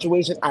Ward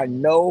situation. I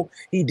know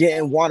he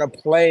didn't want to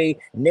play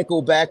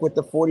nickelback with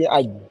the 40.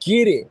 I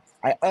get it.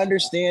 I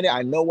understand it.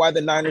 I know why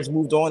the Niners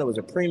moved on. It was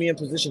a premium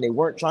position. They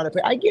weren't trying to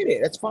pay. I get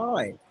it. That's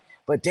fine.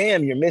 But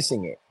damn, you're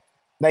missing it.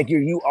 Like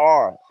you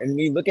are. And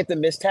you look at the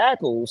missed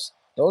tackles,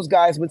 those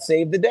guys would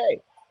save the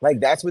day. Like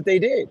that's what they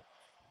did.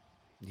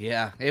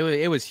 Yeah,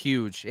 it was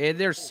huge.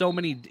 There's so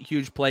many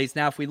huge plays.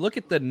 Now, if we look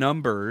at the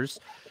numbers,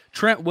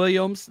 Trent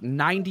Williams,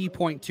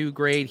 90.2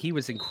 grade. He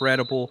was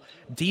incredible.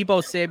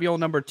 Deebo Samuel,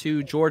 number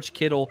 2. George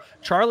Kittle.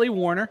 Charlie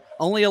Warner,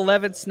 only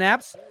 11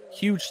 snaps.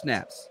 Huge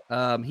snaps.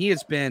 He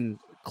has been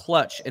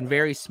clutch in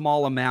very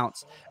small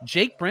amounts.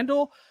 Jake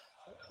Brendel,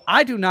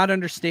 I do not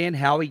understand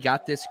how he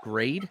got this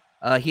grade.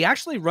 He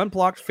actually run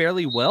blocked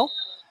fairly well.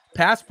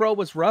 Pass pro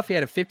was rough. He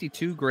had a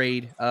 52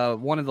 grade,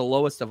 one of the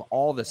lowest of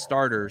all the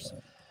starters.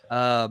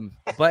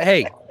 But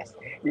hey,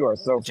 you are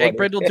so Jake funny.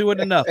 Brendel doing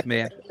enough,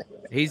 man.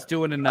 He's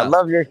doing enough.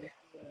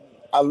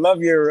 I love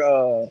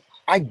your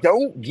I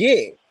don't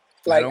get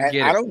like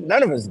I don't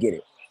none of us get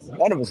it.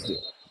 None of us do.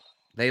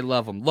 They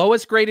love him.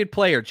 Lowest graded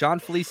player, John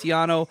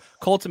Feliciano,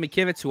 Colton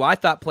McKivitz, who I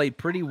thought played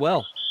pretty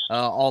well,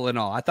 all in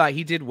all. I thought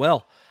he did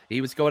well.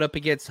 He was going up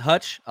against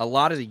Hutch a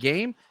lot of the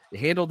game,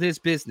 handled his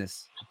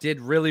business, did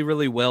really,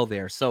 really well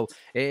there. So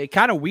it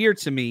kind of weird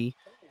to me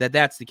that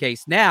that's the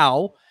case.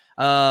 Now,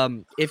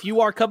 if you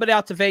are coming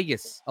out to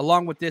Vegas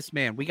along with this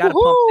man, we got to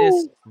pump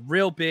this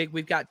real big.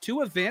 We've got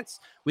 2 events.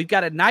 We've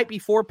got a night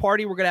before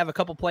party. We're going to have a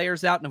couple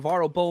players out.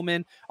 Navarro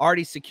Bowman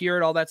already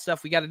secured all that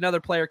stuff. We got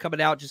another player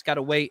coming out. Just got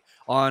to wait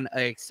on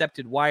an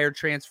accepted wire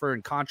transfer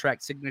and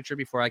contract signature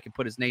before I can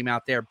put his name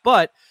out there.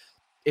 But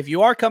if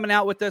you are coming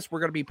out with us, we're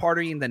going to be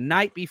partying the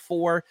night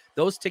before.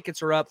 Those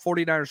tickets are up,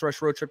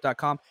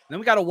 49ersrushroadtrip.com. And then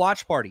we got a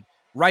watch party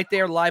right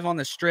there live on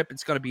the strip.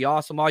 It's going to be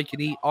awesome. All you can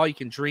eat, all you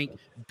can drink.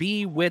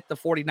 Be with the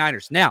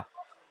 49ers. Now,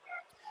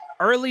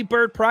 early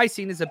bird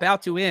pricing is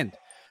about to end.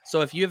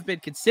 So if you have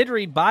been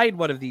considering buying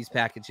one of these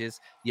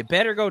packages, you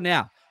better go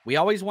now. We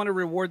always want to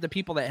reward the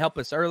people that help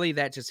us early.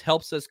 That just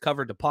helps us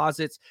cover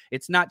deposits.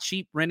 It's not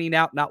cheap renting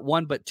out not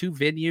 1 but 2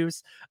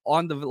 venues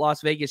on the Las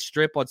Vegas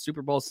Strip on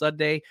Super Bowl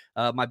Sunday.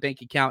 My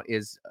bank account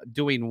is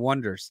doing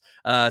wonders.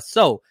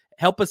 So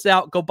help us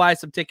out. Go buy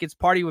some tickets.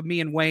 Party with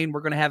me and Wayne. We're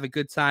going to have a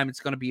good time.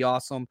 It's going to be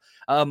awesome.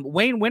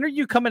 Wayne, when are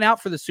you coming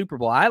out for the Super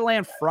Bowl? I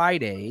land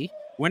Friday.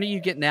 When are you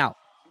getting out?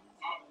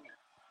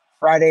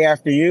 Friday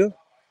after you.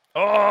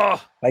 Oh,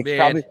 like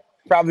man.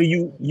 Probably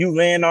you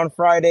land on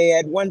Friday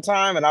at one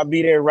time, and I'll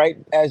be there right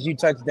as you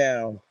touch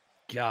down.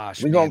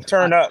 Gosh, we're going to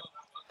turn up.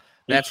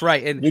 That's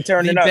right. And the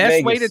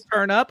best way to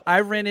turn up,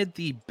 I rented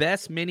the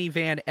best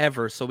minivan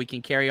ever so we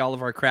can carry all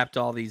of our crap to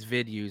all these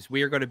venues.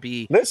 We are going to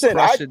be... Listen,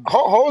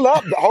 hold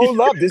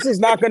up. This is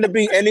not going to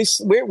be any...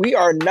 We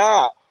are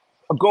not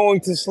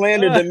going to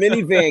slander the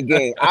minivan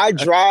game. I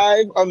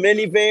drive a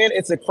minivan.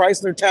 It's a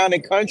Chrysler Town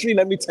and Country.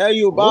 Let me tell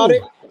you about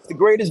it. It's the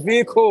greatest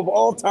vehicle of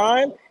all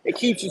time. It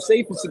keeps you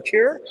safe and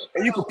secure,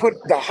 and you can put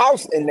the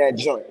house in that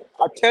joint.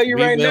 I'll tell you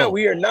now,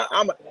 we are not.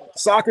 I'm a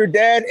soccer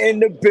dad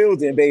in the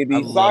building,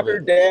 baby. Soccer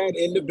dad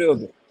in the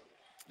building.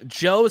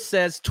 Joe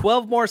says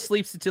 12 more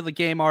sleeps until the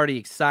game. Already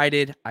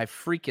excited. I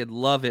freaking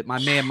love it. My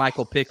man,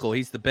 Michael Pickle,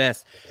 he's the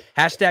best.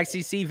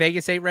 #CC,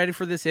 Vegas ain't ready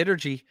for this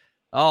energy.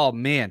 Oh,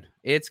 man,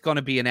 it's going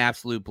to be an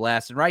absolute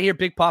blast. And right here,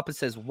 Big Papa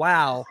says,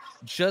 wow,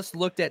 just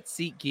looked at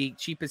SeatGeek.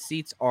 Cheapest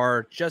seats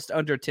are just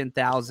under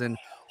 10,000.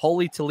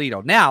 Holy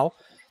Toledo. Now,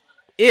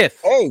 Hey,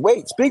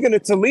 wait, speaking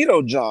of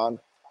Toledo, John,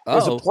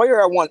 there's a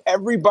player I want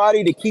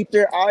everybody to keep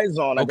their eyes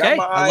on. I got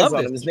my eyes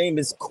on him. His name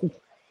is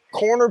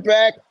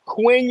cornerback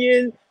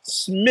Quinion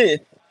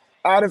Smith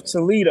out of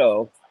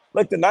Toledo.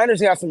 Look, the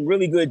Niners have some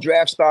really good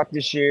draft stock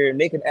this year,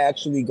 and they can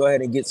actually go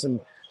ahead and get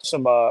some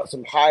some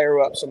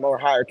more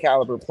higher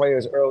caliber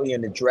players early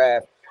in the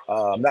draft.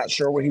 I'm not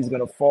sure where he's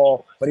going to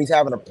fall, but he's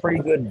having a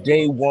pretty good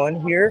day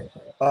one here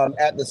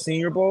at the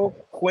Senior Bowl.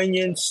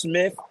 Quinion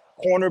Smith,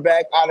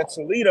 cornerback out of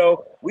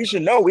Toledo. We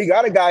should know we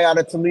got a guy out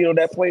of Toledo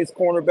that plays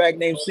cornerback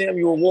named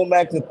Samuel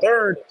Womack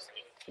III.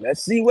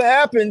 Let's see what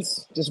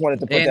happens. Just wanted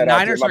to put that out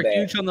there. Niners are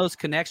huge on those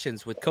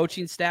connections with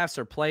coaching staffs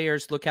or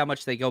players. Look how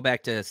much they go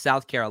back to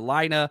South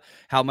Carolina,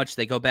 how much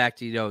they go back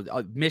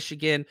to,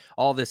 Michigan,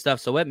 all this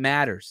stuff. So it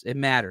matters. It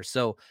matters.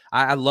 So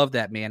I love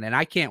that, man. And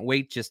I can't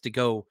wait just to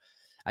go.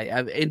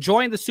 I'm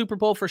enjoying the Super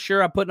Bowl for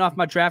sure. I'm putting off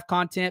my draft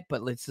content,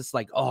 but it's just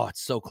like, oh,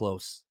 it's so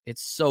close.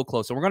 It's so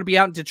close. And we're going to be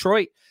out in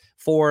Detroit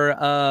for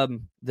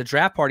the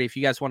draft party. If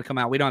you guys want to come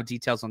out, we don't have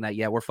details on that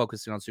yet. We're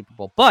focusing on Super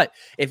Bowl. But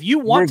if you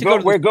want to go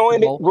to the Super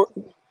Bowl,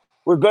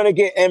 we're going to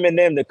get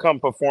Eminem to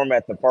come perform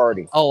at the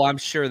party. Oh, I'm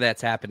sure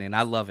that's happening.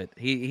 I love it.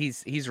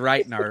 He's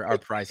right in our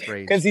price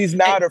range. Because he's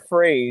not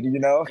afraid,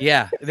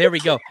 Yeah, there we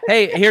go.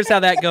 Hey, here's how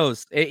that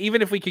goes.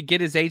 Even if we could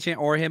get his agent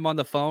or him on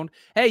the phone,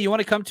 hey, you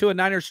want to come to a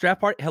Niners draft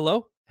party?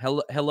 Hello?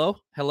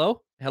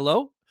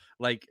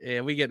 Like,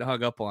 we get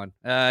hung up on.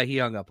 He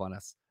hung up on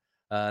us.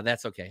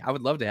 That's okay. I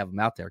would love to have him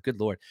out there. Good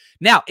Lord.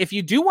 Now, if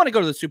you do want to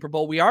go to the Super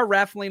Bowl, we are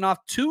raffling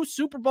off 2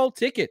 Super Bowl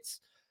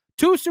tickets.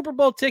 2 Super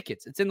Bowl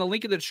tickets. It's in the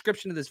link in the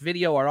description of this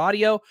video or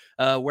audio,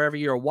 wherever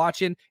you're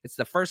watching. It's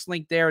the first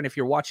link there. And if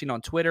you're watching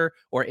on Twitter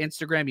or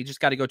Instagram, you just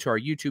got to go to our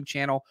YouTube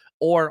channel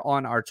or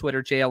on our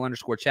Twitter,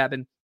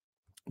 JL_Chapman.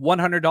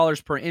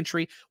 $100 per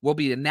entry. We'll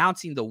be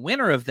announcing the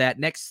winner of that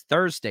next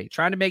Thursday,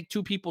 trying to make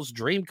 2 people's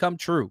dream come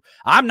true.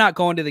 I'm not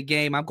going to the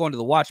game. I'm going to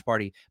the watch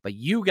party, but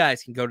you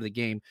guys can go to the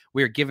game.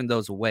 We're giving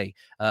those away,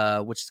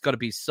 which is going to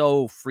be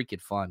so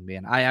freaking fun,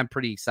 man. I am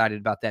pretty excited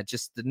about that.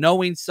 Just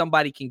knowing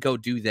somebody can go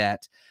do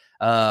that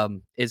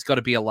is going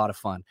to be a lot of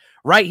fun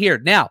right here.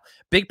 Now,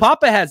 Big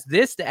Papa has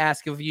this to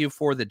ask of you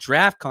for the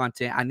draft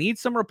content. I need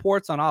some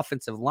reports on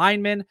offensive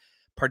linemen,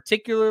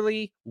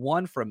 particularly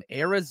one from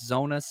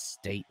Arizona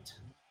State.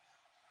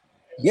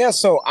 Yeah,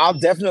 so I'll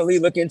definitely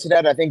look into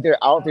that. I think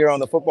they're out there on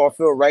the football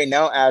field right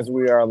now as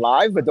we are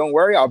live, but don't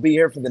worry, I'll be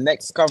here for the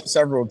next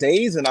several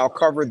days and I'll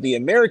cover the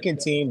American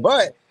team.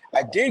 But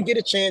I did get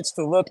a chance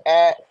to look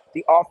at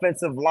the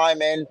offensive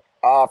linemen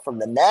from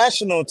the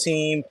national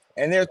team,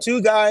 and there are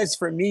 2 guys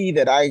for me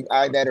that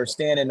I that are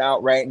standing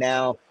out right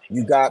now.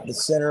 You got the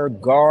center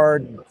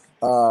guard,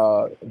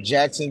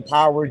 Jackson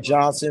Power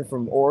Johnson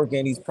from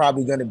Oregon. He's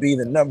probably going to be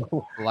the number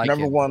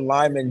 1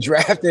 lineman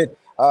drafted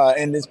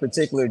in this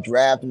particular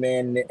draft,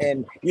 man.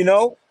 And,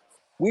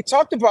 we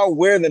talked about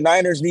where the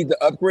Niners need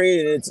to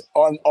upgrade, and it's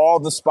on all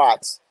the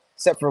spots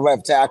except for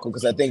left tackle,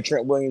 because I think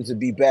Trent Williams would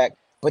be back.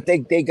 But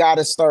they got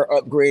to start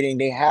upgrading.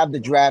 They have the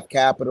draft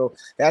capital.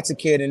 That's a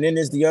kid. And then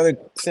there's the other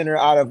center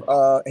out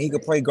of he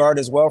could play guard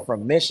as well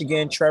from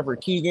Michigan, Trevor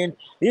Keegan.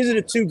 These are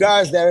the 2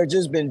 guys that have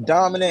just been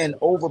dominant and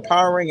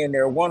overpowering in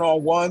their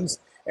one-on-ones.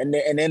 And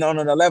then on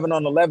an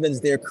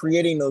 11-on-11s, they're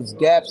creating those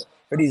gaps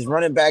for these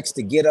running backs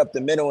to get up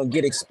the middle and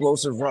get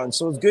explosive runs.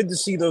 So it's good to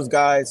see those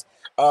guys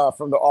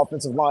from the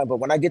offensive line. But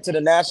when I get to the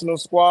national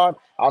squad,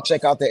 I'll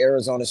check out the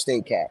Arizona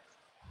State cat.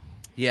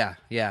 Yeah.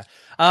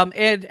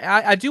 And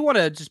I do want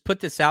to just put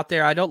this out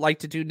there. I don't like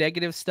to do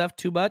negative stuff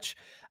too much.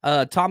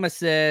 Thomas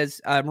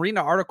says, I'm reading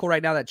an article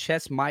right now that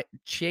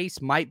Chase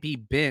might be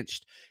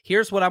benched.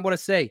 Here's what I'm going to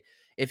say.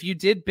 If you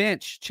did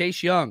bench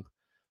Chase Young,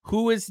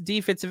 who is the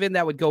defensive end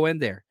that would go in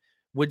there?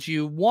 Would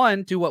you,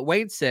 1, do what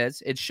Wayne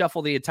says and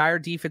shuffle the entire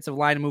defensive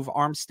line and move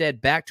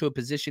Armstead back to a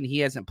position he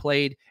hasn't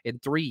played in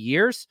 3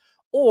 years?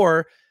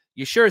 Or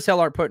you sure as hell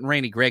aren't putting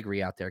Randy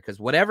Gregory out there? Because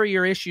whatever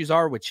your issues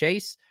are with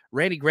Chase,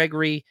 Randy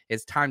Gregory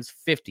is times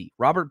 50.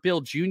 Robert Bill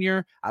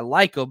Jr., I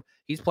like him.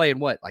 He's playing,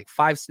 like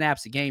 5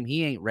 snaps a game.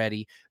 He ain't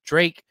ready.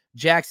 Drake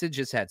Jackson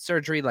just had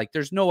surgery. Like,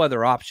 there's no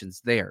other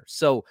options there.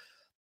 So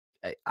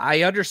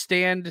I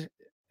understand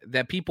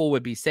that people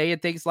would be saying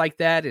things like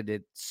that, and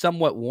it's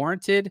somewhat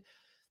warranted.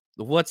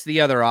 What's the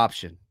other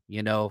option?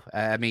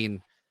 I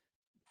mean,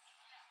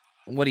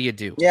 what do you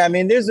do? Yeah, I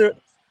mean, there's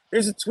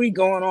a tweet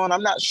going on.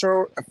 I'm not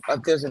sure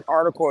if there's an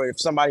article or if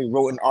somebody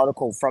wrote an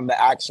article from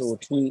the actual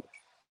tweet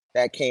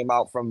that came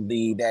out from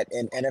that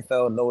in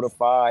NFL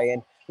Notify.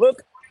 And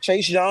look,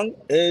 Chase Young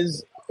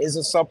is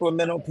a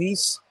supplemental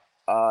piece,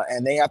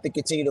 and they have to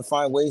continue to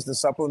find ways to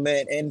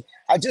supplement. And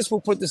I just will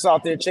put this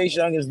out there. Chase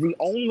Young is the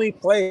only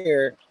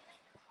player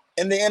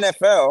in the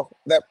NFL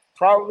that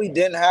probably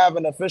didn't have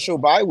an official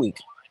bye week.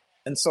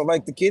 And so,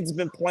 the kid's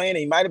been playing.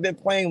 He might have been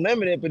playing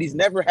limited, but he's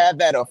never had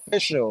that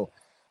official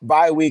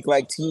bye week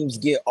like teams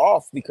get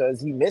off, because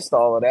he missed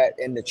all of that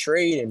in the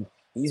trade, and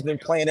he's been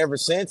playing ever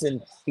since.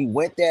 And he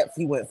went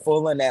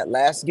full in that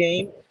last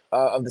game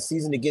of the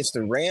season against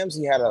the Rams.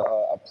 He had a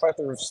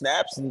plethora of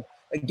snaps, and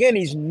again,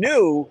 he's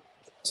new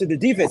to the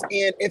defense.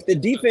 And if the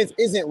defense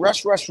isn't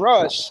rush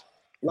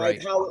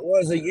like how it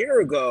was a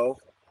year ago,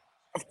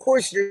 of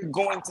course you're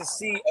going to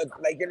see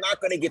you're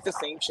not going to get the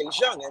same Chase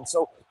Young. And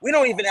so we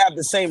don't even have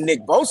the same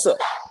Nick Bosa.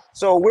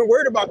 So we're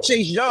worried about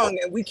Chase Young,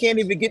 and we can't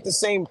even get the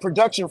same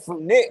production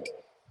from Nick.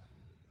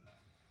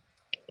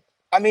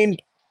 I mean,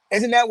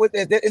 Isn't that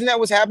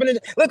what's happening?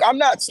 Look, I'm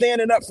not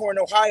standing up for an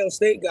Ohio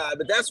State guy,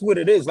 but that's what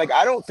it is. Like,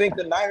 I don't think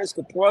the Niners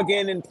could plug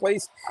in and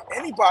place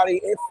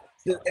anybody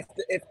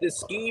if the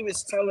scheme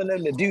is telling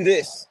them to do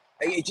this.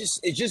 Like, it's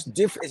just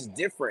different. It's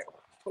different,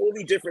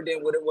 totally different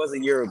than what it was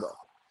a year ago.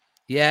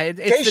 Yeah, it's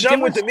Chase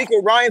Young with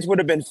DeMeco Ryans would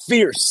have been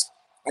fierce.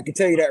 I can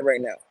tell you that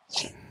right now.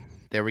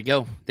 There we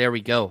go.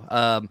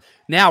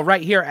 Now,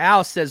 right here,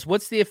 Al says,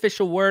 what's the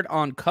official word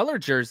on color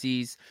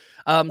jerseys?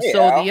 So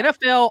the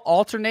NFL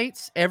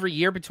alternates every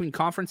year between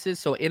conferences.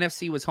 So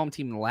NFC was home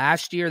team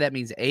last year. That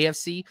means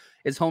AFC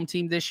is home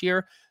team this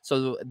year.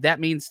 So that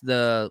means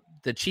the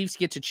Chiefs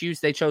get to choose.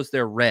 They chose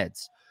their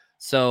reds.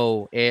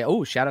 So,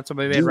 shout out to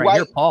my man right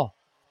here, Paul.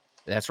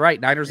 That's right.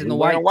 Niners in the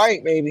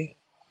white, baby.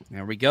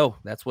 There we go.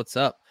 That's what's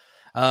up.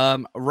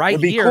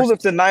 It'd be cool if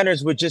the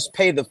Niners would just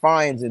pay the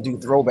fines and do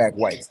throwback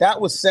whites.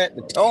 That would set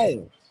the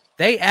tone.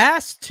 They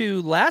asked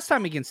to last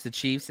time against the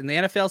Chiefs, and the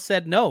NFL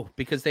said no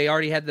because they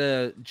already had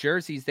the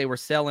jerseys they were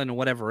selling and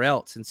whatever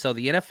else. And so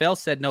the NFL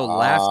said no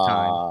last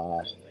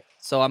time.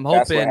 So I'm hoping.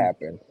 That's what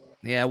happened.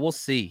 Yeah, we'll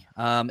see.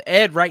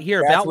 Ed, right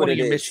here, about one of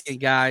your Michigan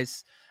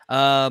guys.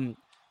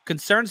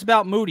 Concerns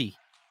about Moody.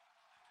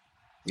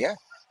 Yeah.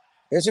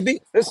 There should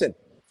be. Listen,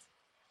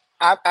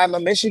 I'm a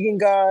Michigan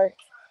guy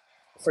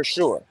for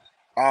sure.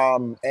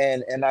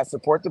 And I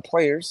support the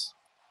players.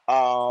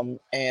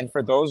 And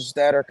for those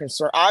that are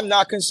concerned, I'm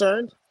not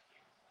concerned.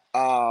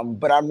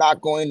 But I'm not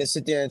going to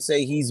sit there and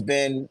say he's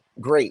been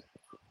great.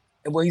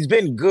 Well, he's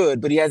been good,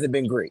 but he hasn't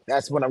been great.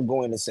 That's what I'm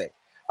going to say.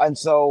 And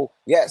so,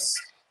 yes,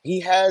 he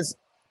has.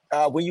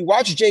 When you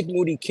watch Jake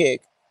Moody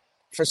kick,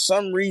 for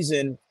some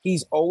reason,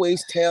 he's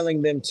always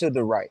tailing them to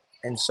the right.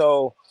 And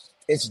so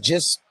it's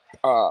just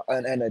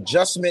an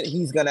adjustment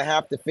he's going to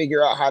have to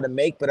figure out how to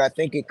make. But I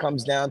think it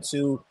comes down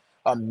to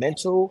a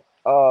mental,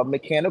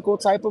 mechanical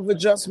type of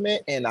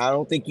adjustment. And I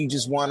don't think you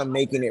just want to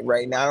making it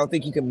right now. I don't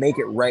think you can make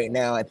it right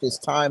now at this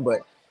time.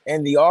 But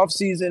in the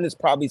offseason, it's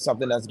probably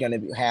something that's going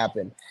to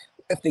happen.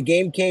 If the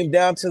game came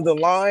down to the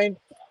line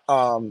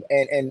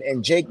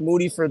and Jake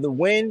Moody for the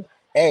win,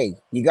 hey,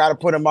 you got to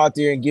put him out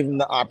there and give him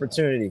the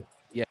opportunity.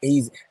 Yeah,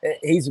 he's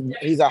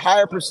a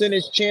higher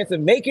percentage chance of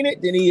making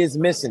it than he is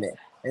missing it.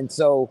 And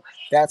so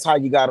that's how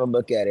you got to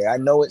look at it. I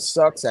know it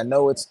sucks. I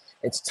know it's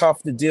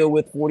tough to deal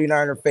with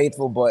 49er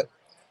faithful, but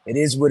it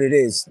is what it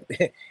is.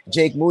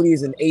 Jake Moody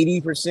is an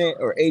 80%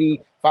 or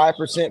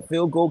 85%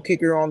 field goal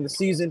kicker on the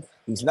season.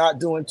 He's not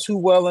doing too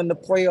well in the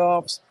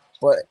playoffs,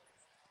 but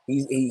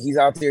he's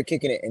out there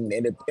kicking it.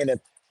 And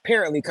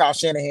apparently Kyle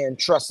Shanahan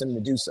trusts him to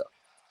do so.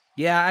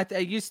 Yeah,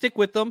 you stick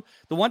with them.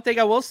 The one thing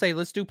I will say,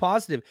 let's do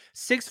positive.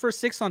 6 for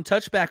 6 on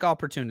touchback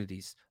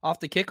opportunities off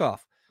the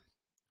kickoff.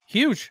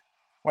 Huge.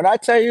 When I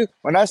tell you,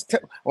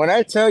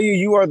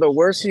 you are the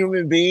worst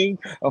human being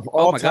of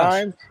all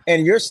time,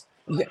 and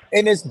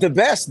it's the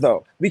best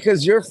though,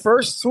 because your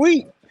first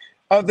tweet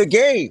of the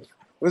game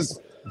was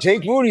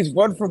Jake Moody's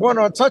 1 for 1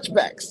 on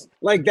touchbacks.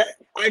 Like that,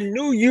 I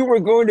knew you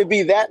were going to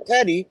be that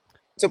petty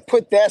to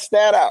put that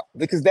stat out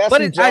because that's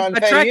who John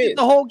Petty is. I tracked it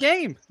the whole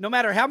game. No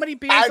matter how many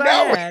beers I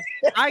had,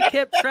 I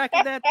kept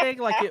tracking that thing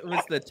like it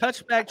was the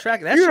touchback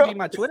track. That should be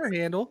my Twitter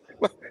handle.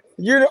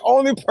 You're the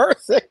only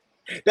person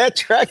that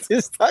tracks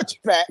his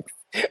touchback,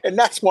 and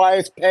that's why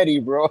it's petty,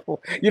 bro.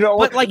 You know,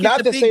 but like,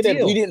 not to say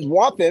that we didn't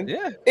want them.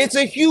 Yeah. It's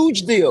a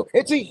huge deal.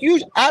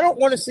 I don't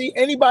want to see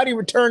anybody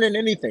returning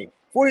anything.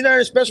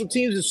 49ers special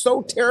teams is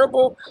so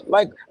terrible.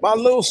 Like, my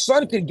little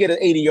son could get an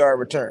 80-yard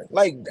return.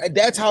 Like,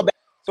 that's how bad.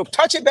 So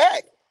touch it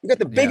back. You got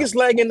the biggest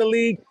leg in the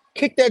league.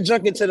 Kick that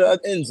junk into the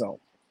end zone.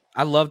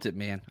 I loved it,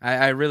 man.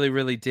 I really,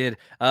 really did.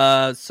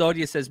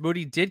 Sodia says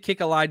Moody did kick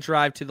a line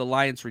drive to the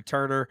Lions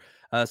returner.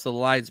 So the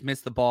Lions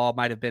missed the ball.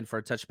 Might have been for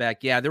a touchback.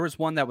 Yeah, there was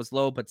one that was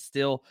low, but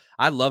still,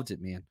 I loved it,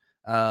 man.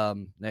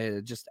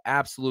 Just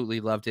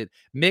absolutely loved it.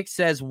 Mick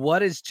says,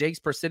 what is Jake's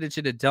percentage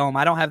in a dome?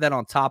 I don't have that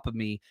on top of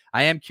me.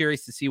 I am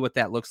curious to see what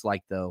that looks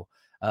like, though.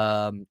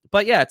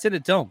 But yeah, it's in a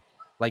dome.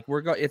 Like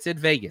it's in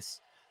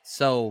Vegas.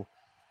 So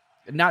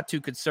not too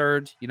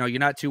concerned. You know, you're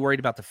not too worried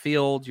about the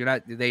field.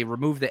 They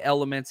remove the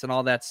elements and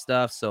all that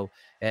stuff. So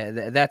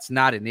that's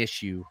not an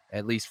issue,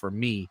 at least for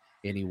me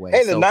anyway.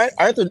 Hey,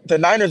 the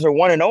Niners are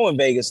 1-0 in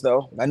Vegas,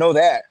 though. I know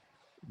that.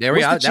 There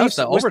we are. That was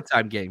the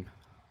overtime game.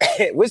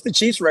 What's the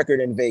Chiefs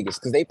record in Vegas?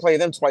 Because they play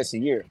them twice a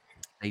year.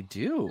 They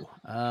do.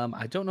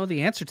 I don't know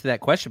the answer to that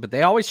question, but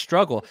they always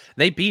struggle.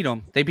 They beat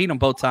them. They beat them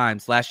both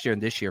times last year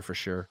and this year for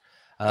sure.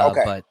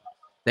 Okay. But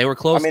they were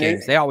close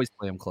games. They always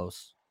play them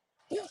close.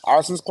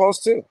 Ours was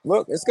close too.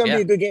 Look, it's going to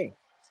be a good game.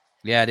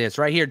 Yeah, it is.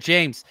 Right here,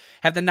 James.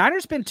 Have the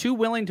Niners been too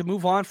willing to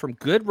move on from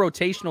good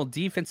rotational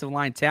defensive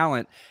line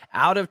talent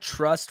out of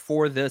trust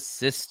for the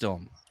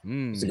system?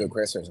 It's a good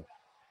question.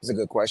 It's a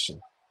good question.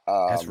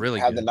 That's really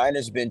have good. The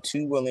Niners been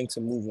too willing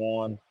to move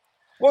on?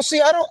 Well, see,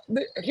 I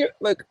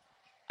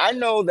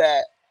know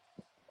that.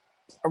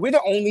 Are we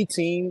the only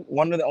team,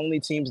 one of the only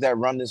teams that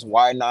run this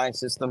Y9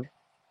 system?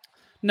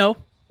 No.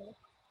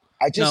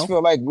 I just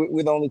feel like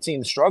we're the only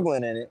team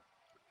struggling in it.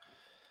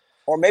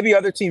 Or maybe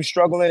other teams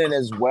struggling in it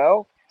as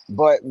well.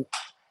 But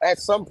at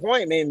some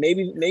point, man,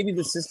 maybe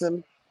the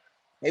system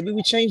Maybe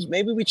we change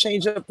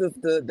up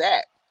the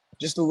that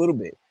just a little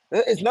bit.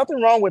 It's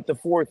nothing wrong with the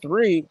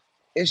 4-3.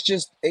 It's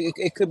just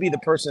it could be the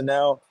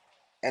personnel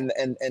and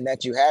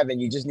that you have,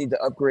 and you just need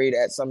to upgrade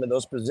at some of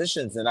those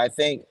positions. And I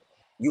think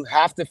you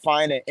have to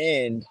find an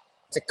end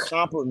to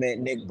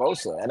complement Nick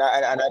Bosa, and I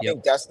Yep.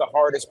 think that's the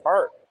hardest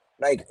part.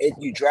 Like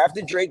you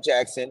drafted Drake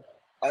Jackson,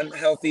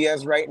 unhealthy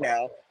as right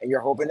now, and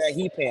you're hoping that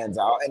he pans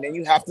out, and then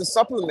you have to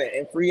supplement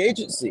in free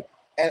agency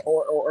and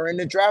or in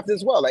the draft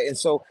as well. Like, and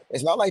so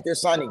it's not like they're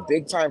signing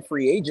big time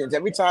free agents.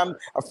 Every time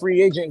a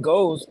free agent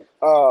goes,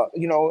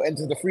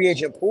 into the free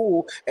agent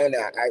pool, and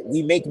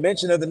we make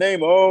mention of the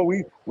name. Oh,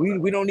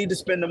 we don't need to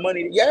spend the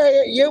money.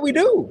 Yeah, we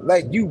do.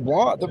 Like, you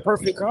want the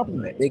perfect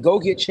complement. They go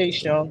get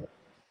Chase Young.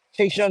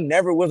 Chase Young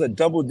never was a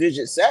double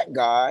digit sack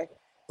guy,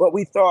 but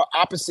we thought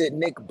opposite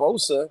Nick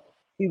Bosa,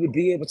 he would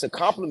be able to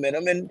complement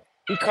him, and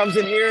he comes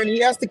in here and he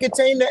has to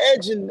contain the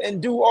edge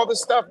and do all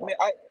this stuff. Man,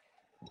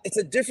 it's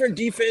a different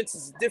defense.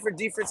 It's a different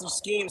defensive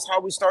schemes. How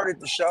we started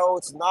the show,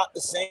 it's not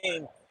the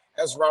same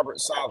as Robert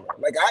Saleh.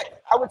 Like,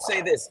 I would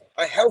say this: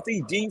 a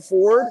healthy D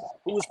Ford,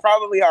 who was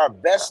probably our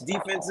best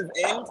defensive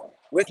end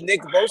with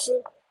Nick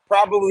Bosa,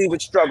 probably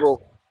would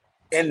struggle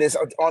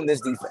on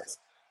this defense.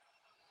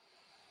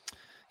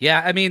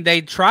 Yeah, I mean,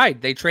 they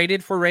tried. They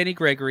traded for Randy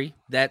Gregory.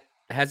 That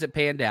hasn't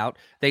panned out.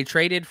 They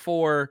traded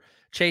for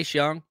Chase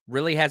Young.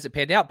 Really hasn't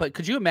panned out. But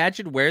could you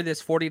imagine where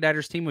this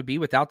 49ers team would be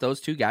without those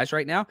two guys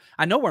right now?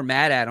 I know we're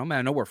mad at them.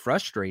 I know we're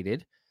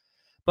frustrated.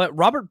 But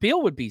Robert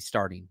Beal would be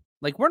starting.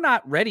 Like, we're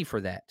not ready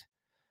for that.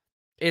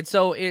 And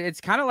so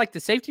it's kind of like the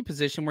safety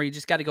position where you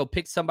just got to go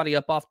pick somebody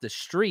up off the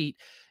street.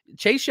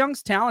 Chase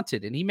Young's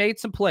talented, and he made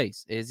some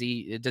plays. Does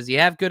he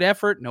have good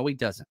effort? No, he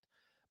doesn't.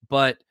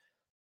 But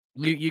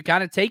you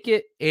kind of take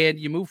it and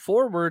you move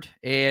forward,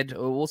 and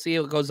we'll see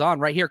how it goes on.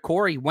 Right here,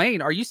 Corey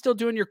Wayne, are you still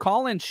doing your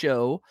call-in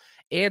show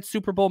and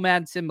Super Bowl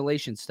Madden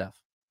simulation stuff?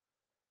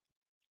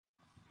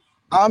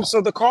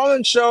 So the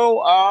call-in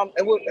show, I'm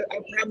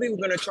probably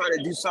going to try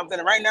to do something.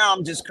 And right now,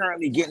 I'm just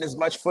currently getting as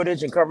much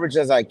footage and coverage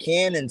as I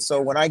can. And so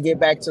when I get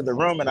back to the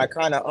room and I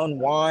kind of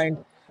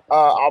unwind,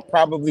 I'll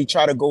probably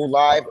try to go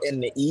live in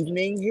the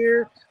evening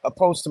here,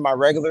 opposed to my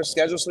regular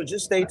schedule. So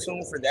just stay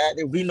tuned for that.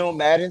 There'll be no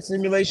Madden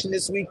simulation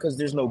this week because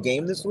there's no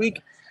game this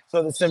week.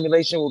 So the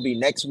simulation will be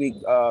next week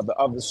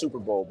of the Super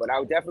Bowl. But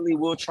I definitely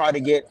will try to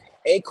get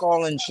a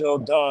call-in show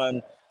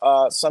done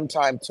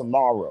sometime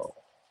tomorrow.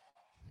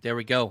 There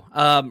we go.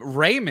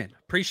 Raymond,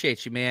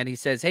 appreciate you, man. He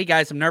says, hey,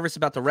 guys, I'm nervous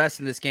about the rest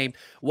of this game.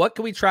 What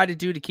can we try to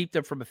do to keep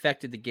them from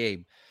affecting the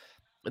game?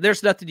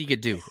 There's nothing you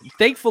could do.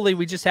 Thankfully,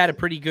 we just had a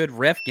pretty good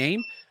ref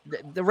game.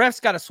 The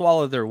refs got to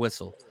swallow their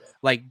whistle.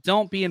 Like,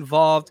 don't be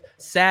involved.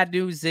 Sad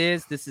news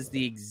is this is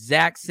the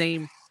exact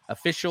same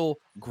official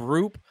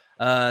group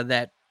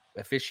that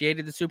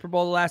officiated the Super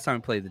Bowl the last time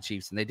we played the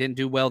Chiefs, and they didn't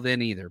do well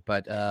then either.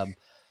 But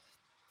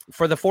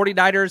for the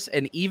 49ers,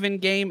 an even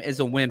game is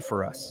a win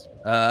for us.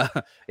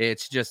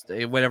 It's just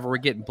whenever we're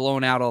getting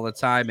blown out all the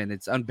time and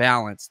it's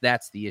unbalanced,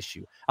 that's the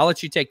issue. I'll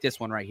let you take this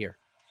one right here.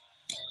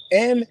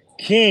 M.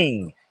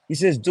 King. He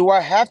says, do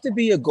I have to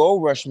be a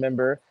Gold Rush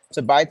member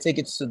to buy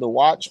tickets to the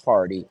watch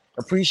party?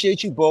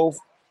 Appreciate you both.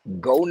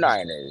 Go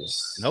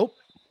Niners. Nope.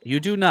 You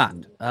do not.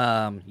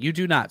 You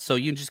do not. So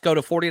you can just go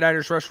to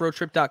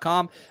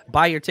 49ersrushroadtrip.com,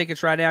 buy your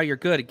tickets right now. You're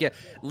good. Again,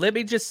 let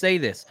me just say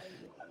this.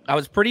 I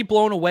was pretty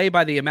blown away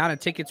by the amount of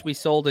tickets we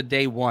sold in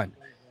day one.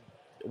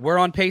 We're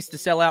on pace to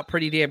sell out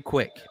pretty damn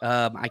quick.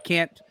 I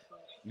can't,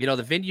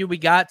 the venue we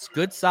got's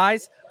good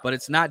size, but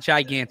it's not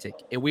gigantic.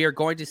 And we are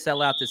going to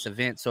sell out this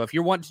event. So if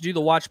you're wanting to do the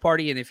watch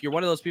party, and if you're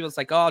one of those people that's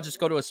like, oh, I'll just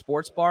go to a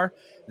sports bar,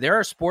 there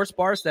are sports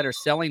bars that are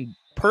selling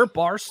per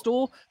bar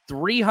stool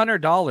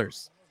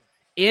 $300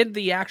 in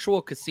the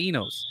actual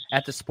casinos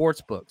at the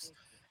sports books.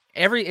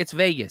 It's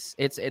Vegas.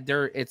 It's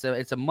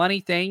a money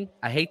thing.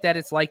 I hate that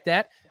it's like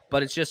that,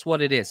 but it's just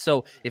what it is.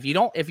 So if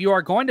you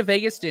are going to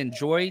Vegas to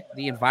enjoy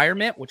the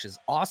environment, which is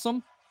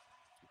awesome,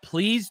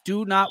 please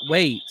do not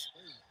wait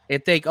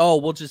and think, oh,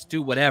 we'll just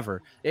do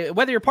whatever.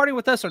 Whether you're partying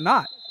with us or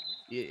not,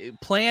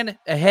 plan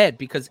ahead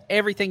because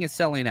everything is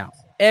selling out.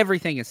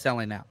 Everything is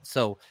selling out.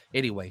 So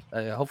anyway,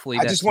 hopefully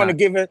I just want to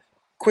give a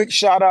quick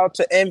shout out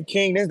to M.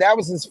 King. That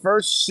was his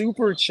first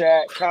super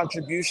chat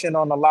contribution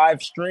on the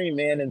live stream,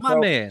 man. And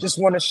just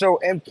want to show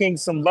M. King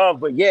some love.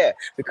 But yeah,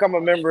 become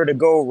a member of the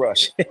Gold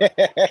Rush.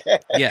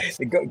 Yes.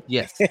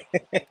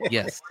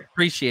 Yes.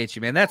 Appreciate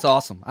you, man. That's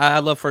awesome. I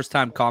love first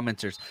time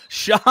commenters.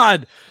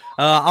 Sean,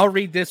 I'll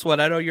read this one.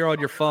 I know you're on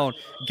your phone.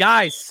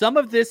 Guys, some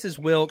of this is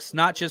Wilkes,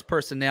 not just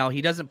personnel. He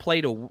doesn't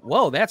play to –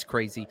 whoa, that's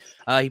crazy.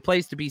 He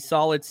plays to be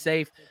solid,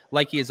 safe,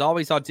 like he is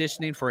always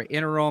auditioning for an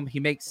interim. He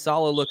makes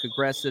Saleh look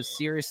aggressive.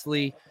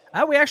 Seriously,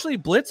 we actually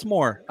blitz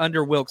more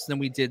under Wilkes than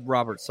we did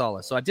Robert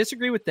Saleh. So I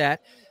disagree with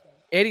that.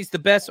 Eddie's the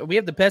best. We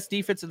have the best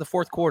defense in the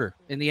fourth quarter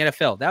in the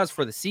NFL. That was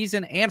for the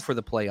season and for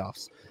the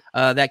playoffs.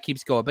 That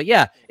keeps going. But,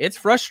 yeah, it's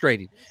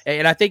frustrating.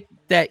 And I think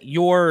that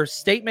your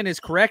statement is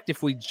correct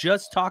if we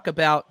just talk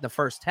about the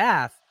first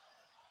half.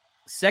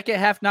 Second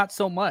half, not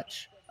so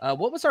much.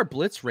 What was our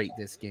blitz rate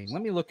this game?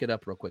 Let me look it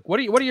up real quick. What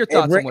are your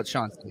thoughts on what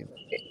Sean's doing?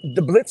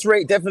 The blitz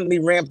rate definitely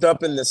ramped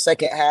up in the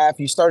second half.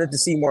 You started to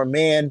see more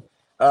man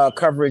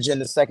coverage in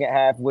the second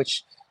half,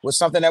 which was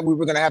something that we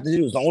were going to have to do.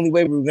 It was the only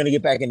way we were going to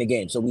get back in the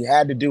game. So we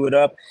had to do it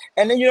up.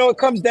 And then, it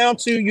comes down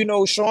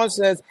to, Sean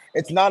says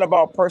it's not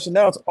about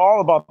personnel. It's all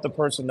about the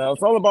personnel.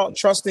 It's all about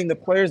trusting the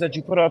players that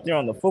you put out there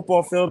on the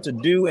football field to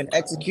do and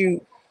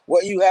execute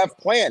what you have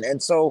planned.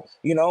 And so,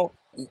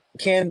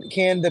 can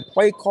the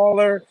play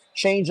caller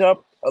change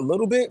up a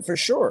little bit? For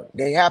sure.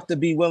 They have to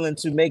be willing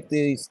to make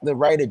the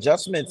right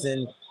adjustments.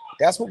 And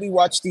that's what we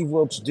watch Steve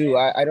Wilks do.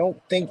 I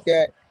don't think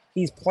that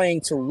he's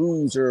playing to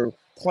lose or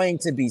playing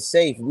to be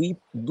safe.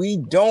 We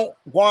don't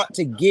want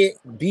to get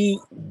beat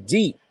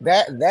deep.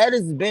 That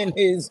has been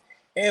his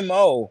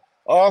MO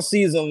all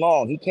season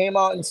long. He came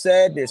out and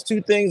said, there's two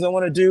things I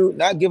want to do: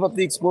 not give up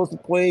the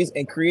explosive plays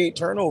and create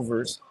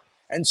turnovers.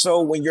 And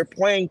so when you're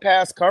playing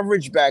pass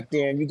coverage back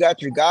there and you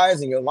got your guys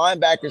and your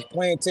linebackers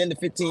playing 10 to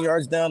 15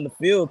 yards down the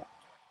field,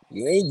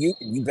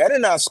 you better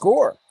not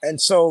score.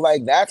 And so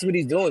that's what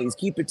he's doing. He's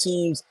keeping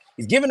teams.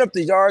 He's giving up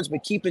the yards,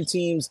 but keeping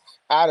teams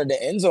out of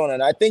the end zone.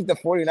 And I think the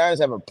 49ers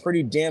have a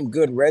pretty damn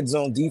good red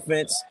zone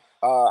defense.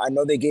 I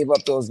know they gave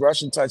up those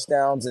rushing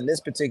touchdowns in this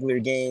particular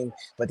game,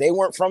 but they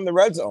weren't from the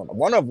red zone.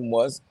 One of them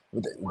was.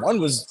 One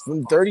was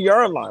from the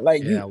 30-yard line.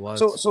 It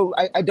was. So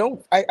I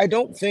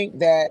don't think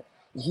that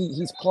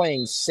he's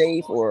playing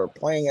safe or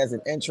playing as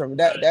an interim.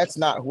 That's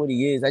not what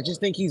he is. I just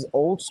think he's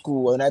old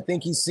school, and I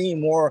think he's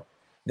seen more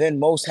than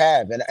most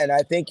have. And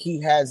I think he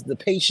has the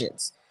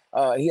patience.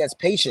 He has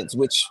patience,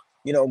 which –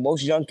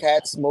 most young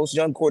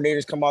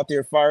coordinators come out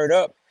there fired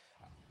up.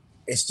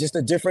 It's just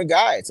a different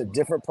guy. It's a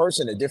different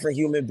person, a different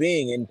human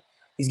being, and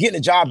he's getting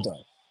the job done.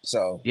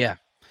 So yeah,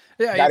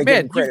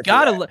 man, you've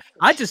got to.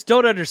 I just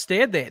don't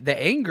understand the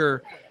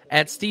anger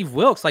at Steve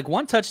Wilks.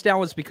 One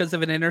touchdown was because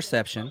of an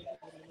interception,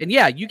 and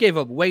yeah, you gave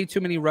up way too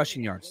many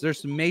rushing yards.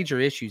 There's some major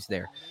issues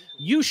there.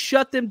 You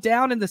shut them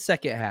down in the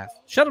second half.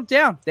 Shut them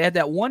down. They had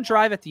that one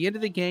drive at the end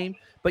of the game,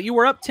 but you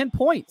were up 10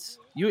 points.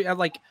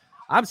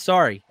 I'm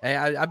sorry.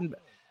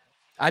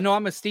 I know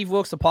I'm a Steve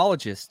Wilks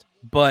apologist,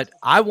 but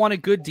I want a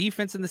good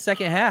defense in the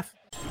second half.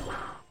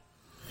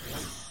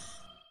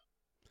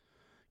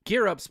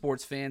 Gear up,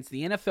 sports fans.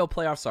 The NFL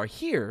playoffs are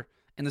here,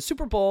 and the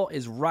Super Bowl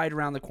is right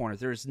around the corner.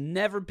 There's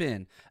never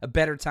been a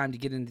better time to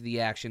get into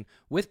the action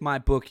with my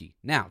bookie.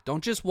 Now,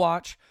 don't just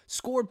watch.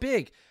 Score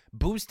big.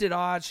 Boosted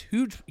odds,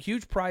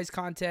 huge prize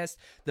contest,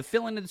 the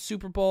fill-in of the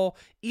Super Bowl.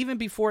 Even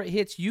before it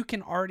hits, you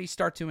can already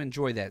start to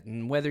enjoy that.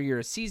 And whether you're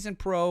a seasoned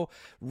pro,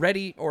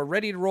 ready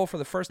to roll for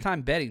the first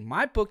time betting,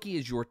 MyBookie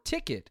is your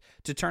ticket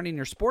to turning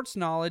your sports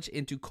knowledge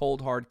into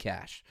cold, hard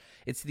cash.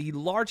 It's the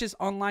largest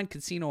online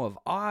casino of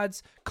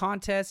odds,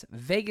 contests,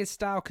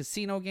 Vegas-style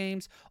casino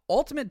games,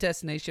 ultimate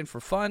destination for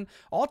fun,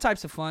 all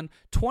types of fun,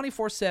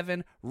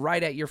 24/7,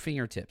 right at your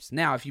fingertips.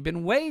 Now, if you've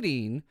been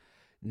waiting,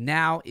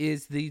 now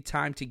is the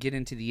time to get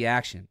into the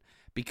action.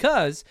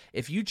 Because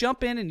if you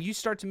jump in and you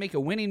start to make a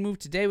winning move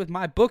today with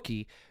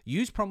MyBookie,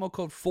 use promo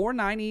code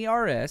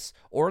 49ERS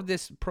or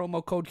this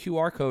promo code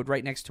QR code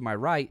right next to my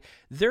right,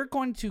 they're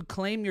going to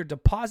claim your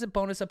deposit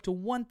bonus up to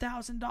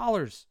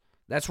 $1,000.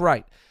 That's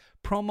right.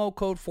 Promo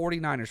code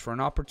 49ers for an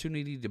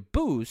opportunity to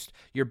boost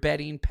your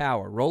betting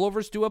power.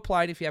 Rollovers do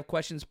apply. If you have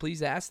questions,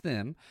 please ask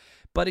them.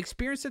 But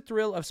experience the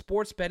thrill of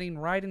sports betting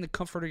right in the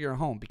comfort of your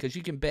home, because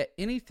you can bet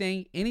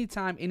anything,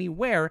 anytime,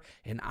 anywhere,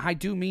 and I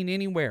do mean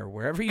anywhere.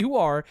 Wherever you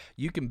are,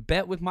 you can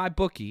bet with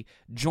MyBookie.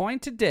 Join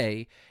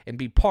today and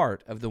be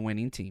part of the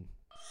winning team.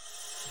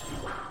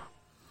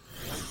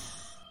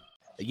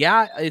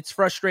 Yeah, it's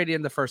frustrating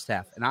in the first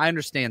half, and I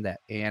understand that,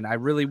 and I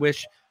really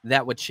wish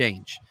that would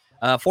change.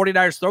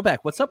 49ers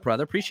Throwback, what's up,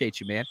 brother? Appreciate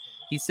you, man.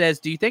 He says,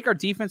 do you think our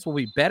defense will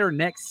be better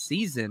next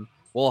season?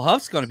 Well,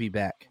 Huff's going to be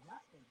back.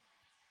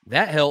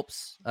 That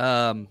helps,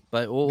 but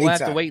we'll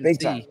have to wait and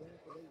see.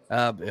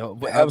 I'd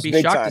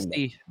be shocked to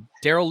see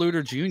Darrell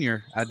Luter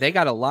Jr. They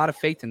got a lot of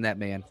faith in that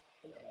man.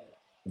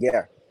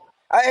 Yeah.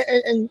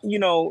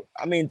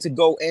 To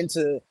go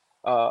into,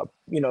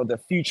 the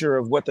future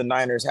of what the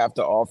Niners have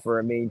to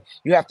offer,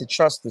 you have to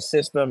trust the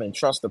system and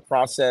trust the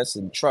process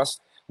and trust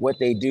what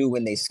they do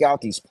when they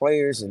scout these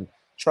players and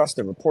trust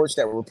the reports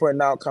that we're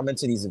putting out coming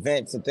to these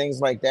events and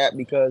things like that,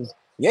 because,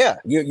 yeah,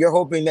 you're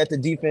hoping that the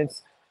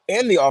defense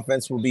and the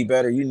offense will be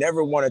better. You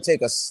never want to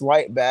take a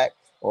slight back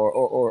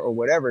or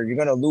whatever. You're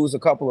going to lose a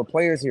couple of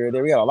players here or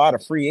there. We got a lot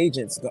of free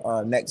agents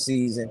next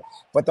season,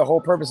 but the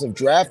whole purpose of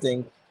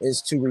drafting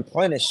is to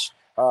replenish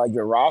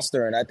your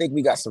roster. And I think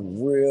we got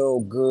some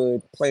real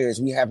good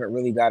players we haven't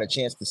really got a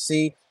chance to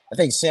see. I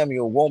think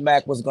Samuel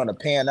Womack was going to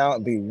pan out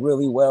and be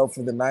really well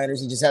for the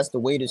Niners. He just has to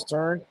wait his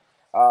turn.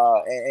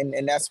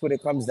 And that's what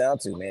it comes down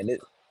to, man.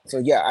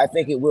 I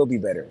think it will be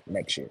better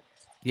next year.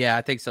 Yeah,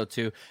 I think so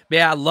too.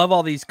 Man, I love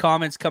all these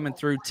comments coming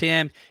through.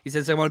 Tim, he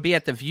says, I want to be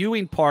at the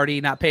viewing party,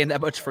 not paying that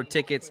much for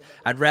tickets.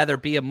 I'd rather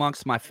be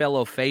amongst my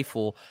fellow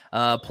faithful.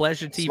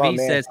 Pleasure TV Smart,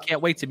 says,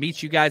 can't wait to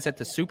meet you guys at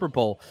the Super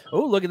Bowl.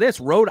 Oh, look at this.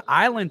 Rhode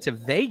Island to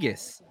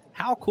Vegas.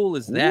 How cool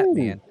is that,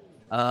 man?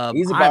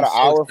 He's about I'm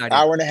an so excited.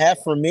 hour and a half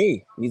from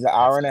me. He's an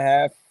hour and a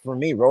half from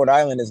me. Rhode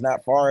Island is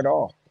not far at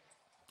all.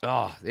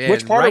 Oh, yeah,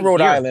 Which part of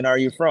Rhode here. Island are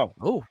you from?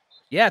 Oh,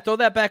 yeah, throw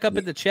that back up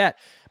in the chat.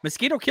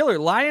 Mosquito Killer,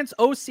 Lions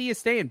OC is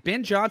staying.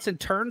 Ben Johnson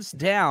turns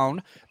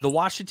down the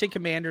Washington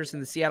Commanders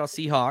and the Seattle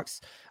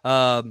Seahawks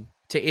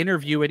to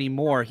interview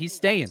anymore. He's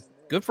staying.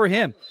 Good for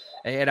him.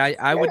 And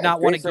I would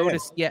not want to go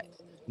to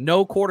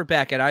no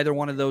quarterback at either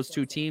one of those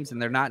two teams,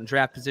 and they're not in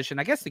draft position.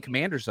 I guess the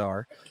Commanders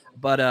are,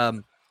 but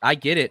I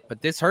get it.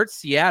 But this hurts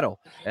Seattle.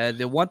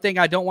 The one thing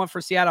I don't want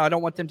for Seattle, I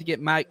don't want them to get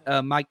Mike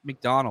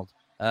McDonald,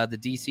 the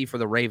DC for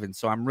the Ravens.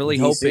 So I'm really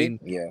hoping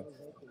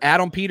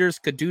Adam Peters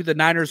could do the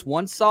Niners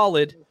one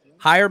solid,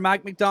 hire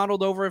Mike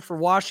McDonald over for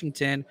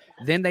Washington,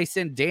 then they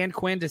send Dan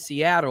Quinn to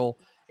Seattle,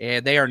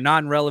 and they are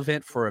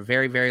non-relevant for a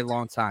very, very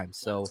long time.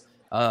 So,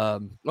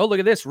 look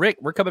at this, Rick.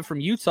 We're coming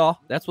from Utah.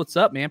 That's what's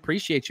up, man.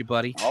 Appreciate you,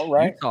 buddy. All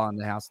right. Utah in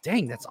the house.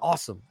 Dang, that's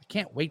awesome. I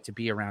can't wait to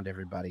be around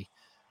everybody.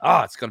 Oh,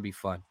 it's going to be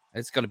fun.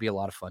 It's going to be a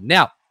lot of fun.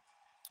 Now,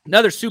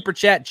 another super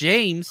chat,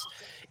 James.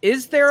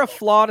 Is there a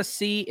flaw to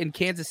see in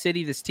Kansas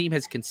City? This team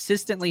has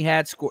consistently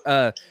had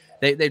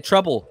they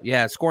trouble,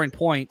 scoring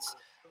points.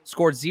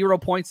 Scored 0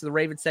 points in the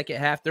Ravens second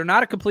half. They're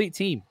not a complete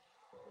team.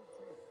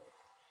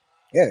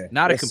 Yeah,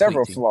 not a complete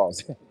several team.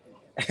 flaws.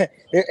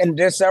 And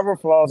there's several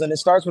flaws, and it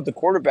starts with the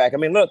quarterback. I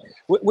mean, look,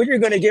 what you're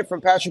going to get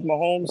from Patrick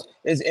Mahomes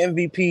is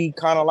MVP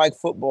kind of like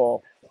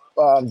football,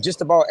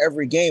 just about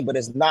every game, but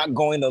it's not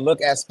going to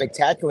look as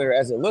spectacular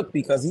as it looked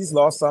because he's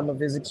lost some of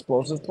his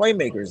explosive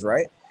playmakers,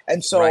 right?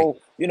 And so,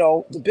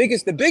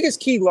 the biggest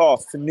key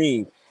loss to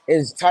me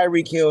is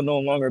Tyreek Hill no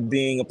longer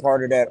being a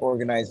part of that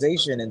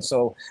organization. And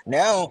so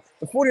now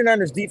the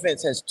 49ers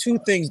defense has two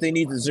things they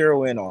need to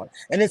zero in on.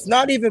 And it's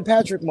not even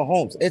Patrick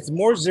Mahomes. It's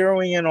more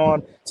zeroing in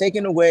on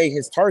taking away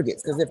his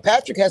targets. Because if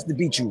Patrick has to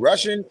beat you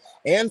rushing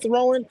and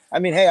throwing, I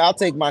mean, hey, I'll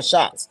take my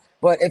shots.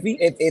 But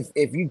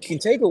if you can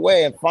take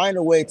away and find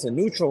a way to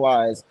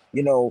neutralize,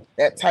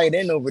 that tight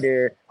end over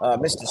there,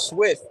 Mr.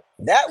 Swift,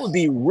 that would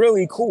be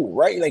really cool,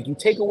 right? Like you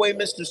take away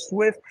Mr.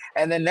 Swift,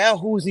 and then now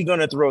who's he going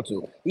to throw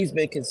to? He's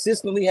been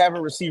consistently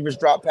having receivers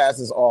drop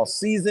passes all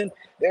season.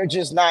 They're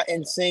just not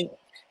in sync.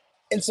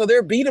 And so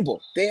they're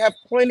beatable. They have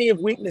plenty of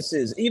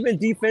weaknesses, even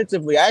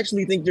defensively. I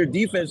actually think their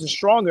defense is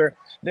stronger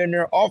than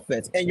their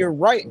offense. And you're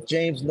right,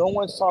 James. No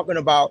one's talking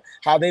about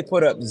how they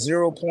put up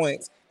 0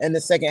 points in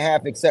the second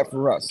half except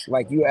for us.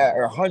 Like you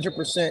are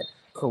 100%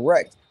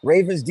 correct.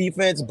 Ravens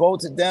defense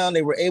bolted down.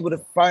 They were able to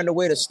find a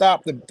way to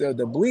stop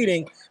the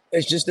bleeding.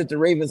 It's just that the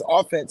Ravens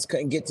offense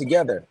couldn't get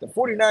together. The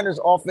 49ers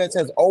offense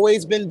has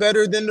always been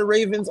better than the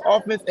Ravens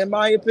offense, in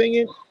my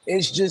opinion.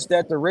 It's just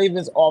that the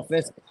Ravens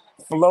offense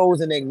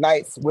flows and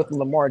ignites with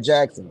Lamar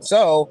Jackson.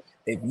 So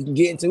if you can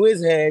get into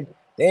his head,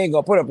 they ain't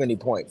going to put up any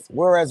points.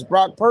 Whereas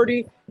Brock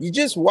Purdy, you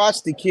just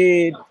watch the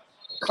kid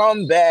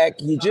come back.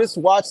 You just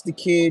watch the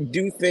kid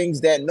do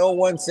things that no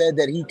one said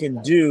that he can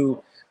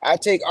do. I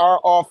take our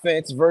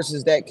offense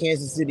versus that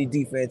Kansas City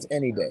defense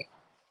any day.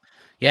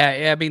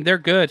 Yeah, I mean, they're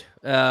good.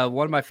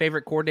 One of my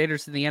favorite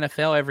coordinators in the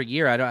NFL every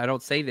year. I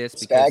don't say this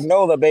because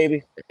Spagnola,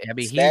 baby. I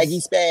mean,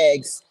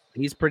 Spags.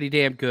 He's pretty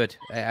damn good.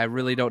 I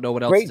really don't know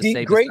what else to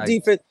say.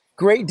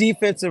 Great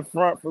defensive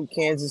front from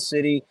Kansas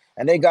City,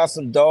 and they got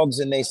some dogs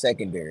in their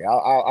secondary.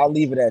 I'll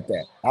leave it at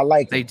that. I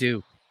like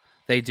it.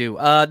 They do.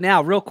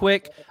 Now, real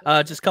quick,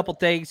 just a couple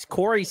things.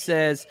 Corey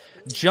says,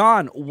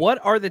 John, what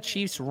are the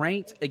Chiefs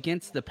ranked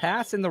against the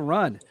pass and the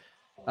run?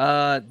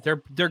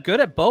 They're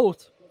good at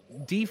both.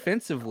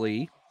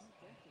 Defensively,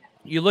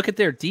 you look at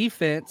their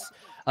defense,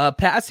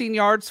 passing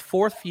yards,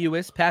 fourth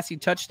fewest, passing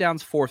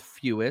touchdowns, fourth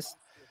fewest.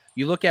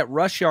 You look at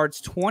rush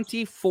yards,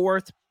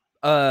 24th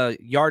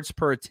yards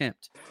per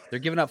attempt. They're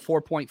giving up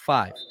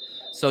 4.5.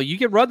 So you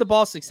can run the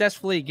ball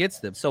successfully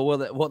against them. So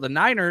will the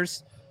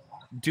Niners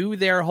do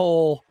their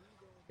whole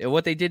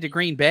what they did to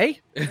Green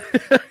Bay?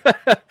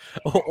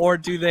 Or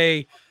do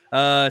they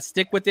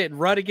stick with it and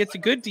run against a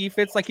good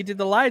defense like you did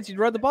the Lions? You'd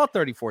run the ball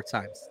 34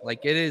 times.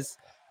 Like it is.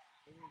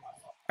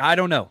 I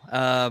don't know.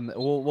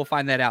 We'll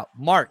find that out.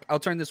 Mark,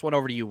 I'll turn this one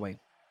over to you, Wayne.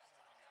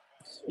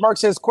 Mark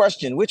says,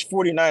 question, which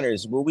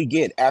 49ers will we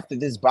get after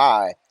this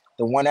bye?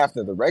 The one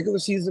after the regular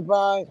season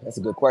bye? That's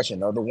a good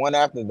question. Or the one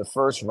after the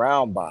first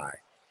round bye?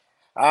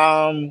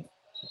 I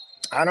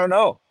don't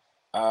know.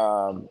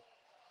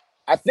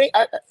 I think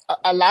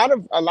a lot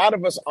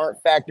of us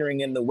aren't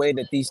factoring in the way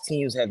that these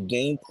teams have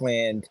game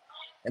planned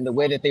and the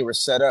way that they were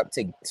set up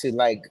to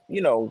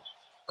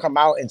come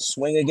out and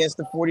swing against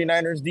the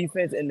 49ers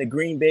defense. In the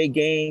Green Bay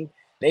game,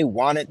 they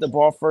wanted the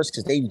ball first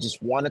because they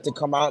just wanted to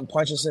come out and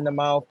punch us in the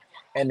mouth.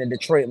 And the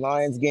Detroit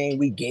Lions game,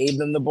 we gave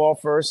them the ball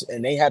first,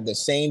 and they had the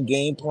same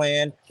game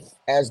plan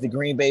as the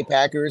Green Bay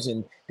Packers,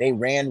 and they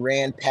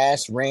ran,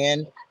 pass,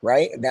 ran,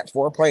 right? That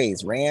 4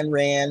 plays,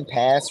 ran,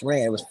 pass,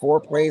 ran. It was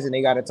 4 plays, and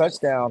they got a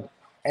touchdown.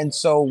 And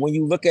so when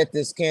you look at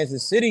this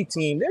Kansas City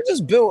team, they're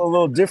just built a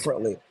little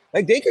differently.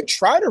 Like they could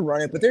try to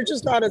run it, but they're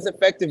just not as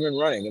effective in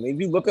running. I mean, if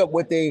you look up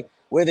where they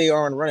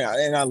are in running,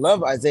 and I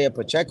love Isaiah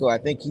Pacheco. I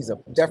think he's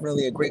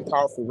definitely a great,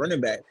 powerful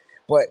running back.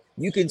 but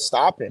you can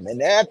stop him.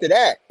 And after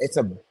that, it's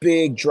a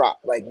big drop.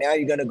 Like now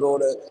you're going to go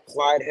to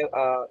Clyde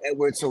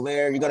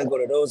Edwards-Helaire. You're going to go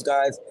to those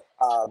guys.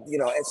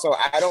 And so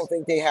I don't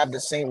think they have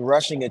the same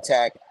rushing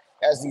attack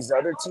as these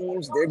other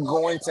teams. They're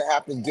going to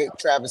have to get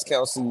Travis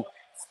Kelce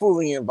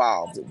fully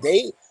involved.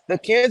 The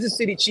Kansas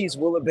City Chiefs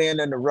will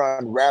abandon the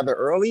run rather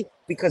early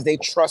because they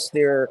trust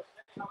their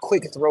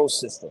quick throw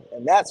system.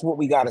 And that's what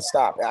we got to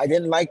stop. I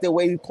didn't like the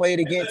way we played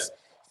against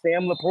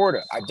Sam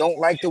Laporta. I don't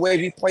like the way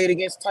we played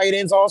against tight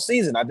ends all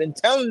season. I've been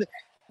telling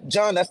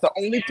John that's the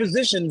only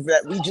position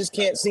that we just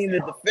can't seem to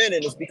defend,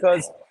 and it's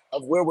because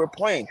of where we're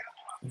playing.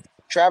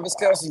 Travis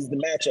Kelce is the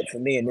matchup for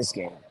me in this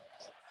game.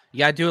 You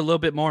got to do a little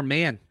bit more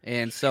man.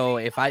 And so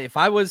if I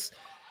was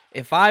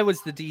the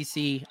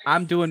DC,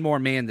 I'm doing more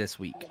man this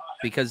week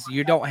because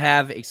you don't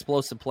have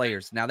explosive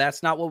players. Now,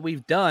 that's not what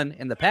we've done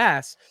in the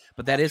past,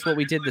 but that is what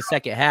we did the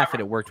second half, and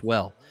it worked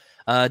well.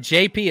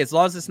 JP, as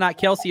long as it's not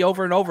Kelce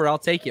over and over, I'll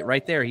take it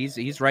right there.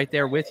 He's right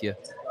there with you.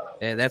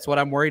 And that's what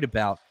I'm worried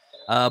about.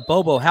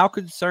 Bobo, how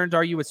concerned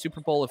are you with Super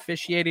Bowl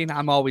officiating?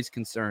 I'm always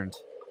concerned.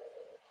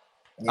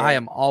 Yeah, I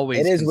am always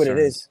concerned. It is what it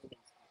is.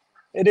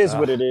 It is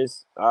what it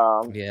is.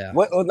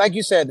 Like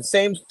you said,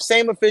 the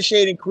same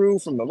officiating crew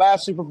from the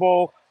last Super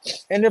Bowl.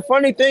 And the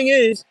funny thing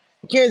is,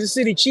 the Kansas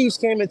City Chiefs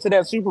came into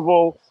that Super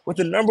Bowl with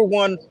the number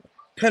one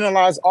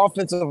penalized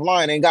offensive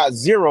line and got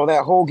 0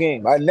 that whole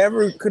game. I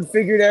never could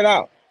figure that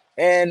out.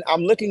 And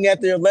I'm looking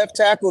at their left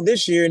tackle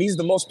this year, and he's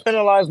the most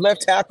penalized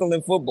left tackle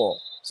in football.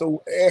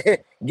 So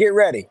get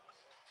ready.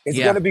 It's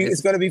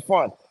gonna be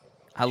fun.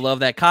 I love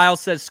that. Kyle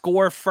says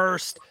score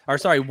first.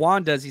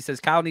 Juan does. He says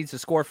Kyle needs to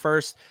score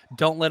first.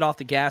 Don't let off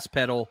the gas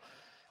pedal.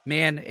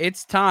 Man,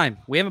 it's time.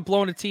 We haven't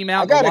blown a team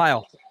out in a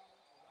while.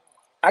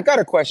 I got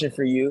a question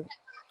for you.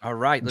 All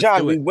right, let's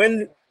John, do it.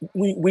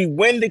 we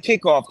win the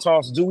kickoff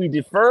toss. Do we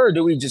defer or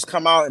do we just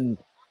come out and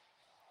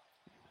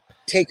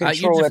take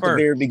control at the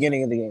very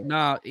beginning of the game?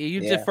 No, you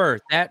defer.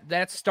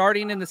 That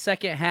starting in the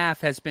second half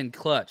has been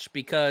clutch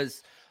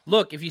because –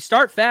 look, if you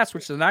start fast,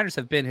 which the Niners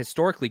have been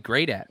historically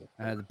great at,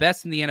 the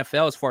best in the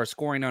NFL as far as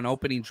scoring on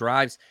opening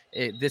drives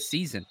this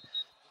season.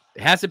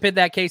 It hasn't been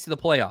that case in the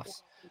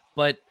playoffs.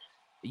 But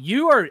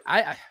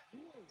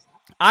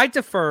I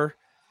defer,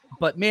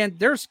 but man,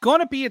 there's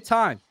going to be a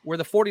time where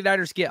the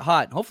 49ers get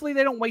hot. Hopefully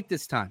they don't wait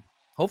this time.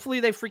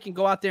 Hopefully they freaking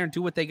go out there and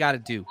do what they got to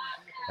do.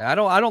 I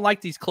don't like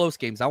these close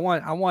games. I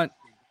want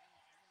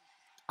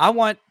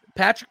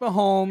Patrick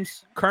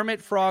Mahomes,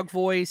 Kermit Frog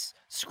voice,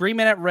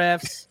 screaming at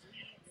refs.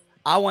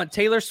 I want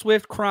Taylor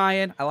Swift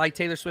crying. I like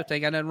Taylor Swift. I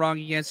ain't got nothing wrong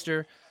against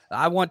her.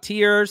 I want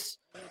tears.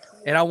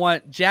 And I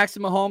want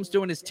Jackson Mahomes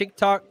doing his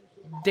TikTok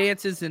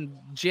dances in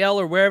jail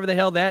or wherever the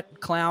hell that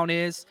clown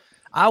is.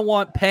 I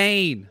want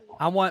pain.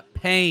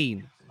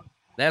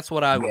 That's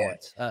what I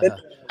want.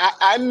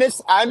 I miss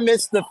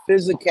the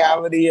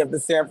physicality of the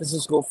San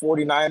Francisco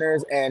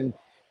 49ers. And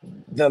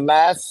the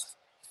last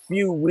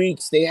few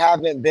weeks, they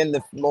haven't been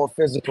the more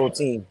physical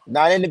team.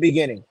 Not in the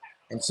beginning.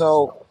 And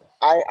so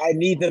I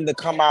need them to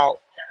come out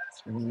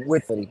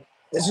with it.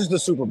 This is the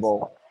Super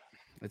Bowl.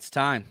 It's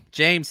time.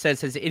 James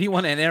says, has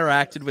anyone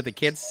interacted with a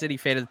Kansas City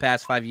fan in the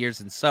past 5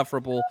 years?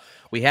 Insufferable.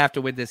 We have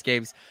to win this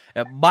game.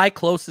 My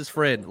closest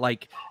friend,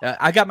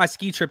 I got my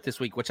ski trip this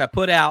week, which I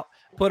put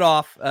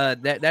off.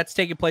 That's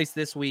taking place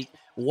this week.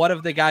 One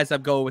of the guys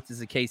I'm going with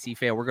is a KC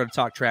fan. We're going to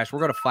talk trash. We're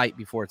going to fight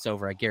before it's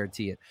over. I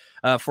guarantee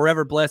it.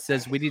 Forever Blessed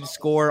says, we need to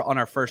score on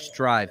our first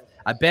drive.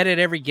 I bet it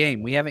every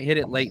game. We haven't hit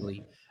it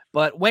lately.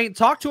 But Wayne,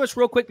 talk to us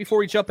real quick before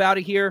we jump out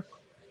of here.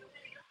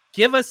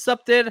 Give us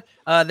something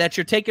that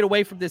you're taking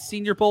away from this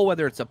Senior Bowl,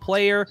 whether it's a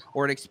player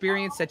or an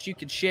experience that you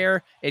can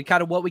share and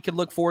kind of what we can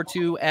look forward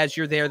to as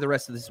you're there the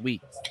rest of this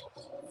week.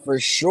 For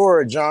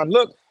sure, John.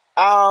 Look,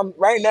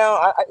 right now,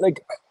 I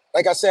like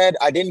I said,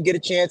 I didn't get a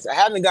chance. I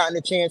haven't gotten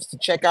a chance to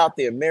check out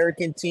the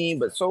American team,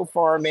 but so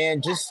far,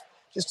 man, just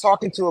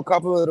talking to a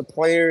couple of the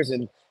players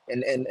and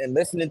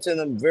listening to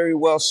them, very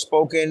well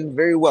spoken,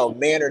 very well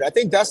mannered. I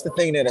think that's the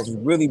thing that has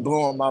really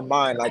blown my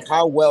mind, like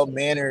how well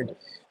mannered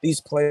these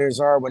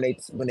players are when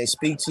they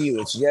speak to you.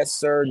 It's yes,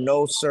 sir,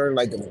 no, sir,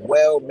 like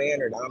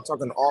well-mannered. I'm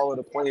talking to all of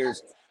the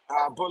players.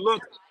 But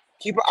look,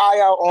 keep an eye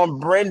out on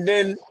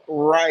Brendan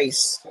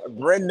Rice.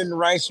 Brendan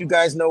Rice, you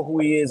guys know who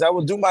he is. I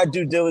will do my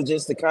due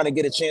diligence to kind of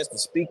get a chance to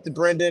speak to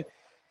Brendan.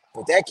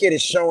 But that kid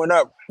is showing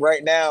up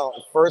right now,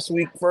 first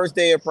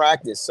day of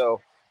practice. So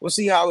we'll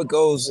see how it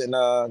goes. And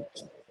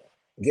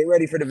get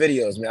ready for the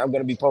videos, man. I'm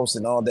going to be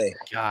posting all day.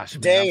 Gosh,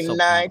 man, day and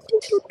night.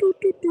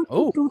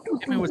 Oh,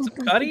 hit me with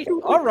some Cuddy.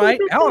 All right.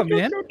 Hell,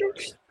 man.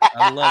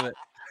 I love it.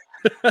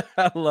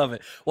 I love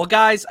it. Well,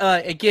 guys,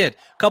 again,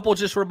 couple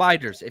just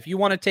reminders. If you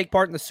want to take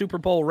part in the Super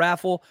Bowl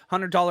raffle,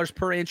 $100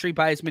 per entry,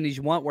 buy as many as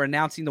you want. We're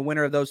announcing the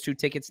winner of those 2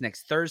 tickets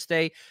next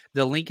Thursday.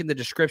 The link in the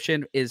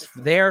description is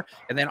there.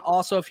 And then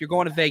also, if you're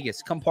going to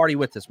Vegas, come party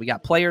with us. We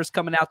got players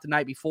coming out the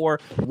night before.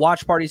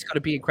 Watch party's going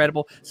to be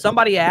incredible.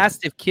 Somebody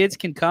asked if kids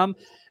can come.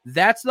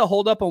 That's the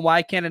holdup on why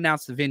I can't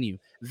announce the venue.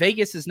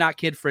 Vegas is not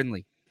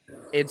kid-friendly.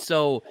 And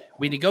so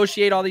we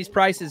negotiate all these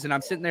prices, and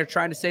I'm sitting there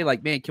trying to say,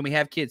 like, man, can we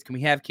have kids? Can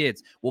we have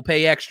kids? We'll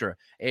pay extra.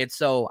 And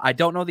so I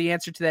don't know the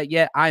answer to that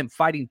yet. I am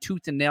fighting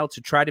tooth and nail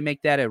to try to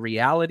make that a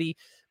reality,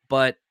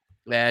 but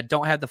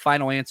don't have the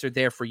final answer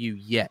there for you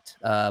yet.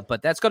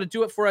 But that's going to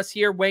do it for us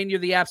here. Wayne, you're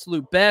the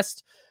absolute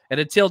best. And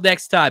until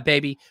next time,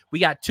 baby, we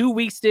got 2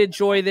 weeks to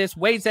enjoy this.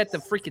 Wayne's at the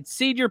freaking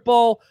Senior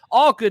Bowl.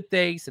 All good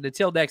things. And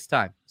until next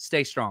time,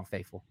 stay strong,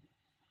 faithful.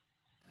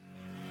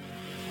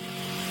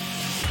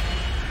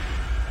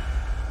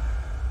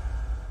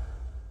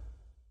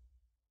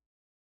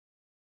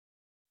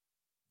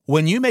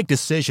 When you make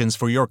decisions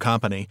for your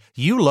company,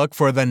 you look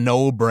for the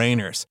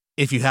no-brainers.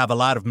 If you have a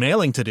lot of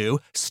mailing to do,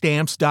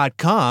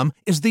 Stamps.com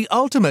is the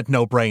ultimate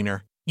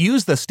no-brainer.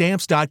 Use the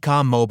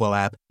Stamps.com mobile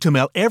app to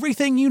mail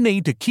everything you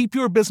need to keep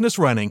your business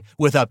running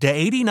with up to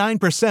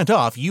 89%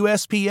 off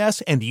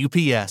USPS and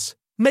UPS.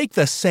 Make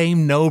the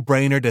same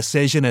no-brainer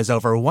decision as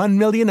over 1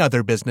 million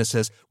other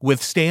businesses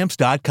with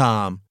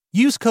Stamps.com.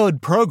 Use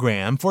code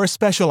PROGRAM for a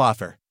special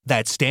offer.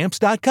 That's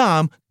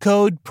Stamps.com,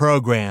 code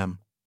PROGRAM.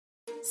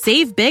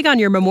 Save big on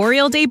your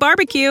Memorial Day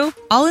barbecue,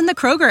 all in the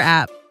Kroger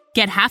app.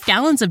 Get half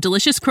gallons of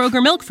delicious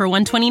Kroger milk for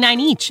 $1.29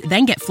 each.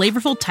 Then get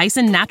flavorful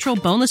Tyson natural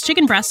boneless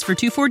chicken breasts for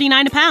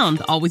 $2.49 a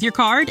pound, all with your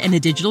card and a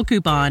digital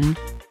coupon.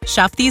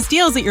 Shop these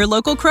deals at your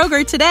local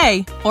Kroger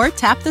today, or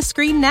tap the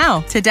screen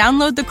now to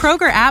download the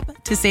Kroger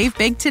app to save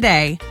big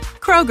today.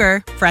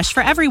 Kroger, fresh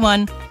for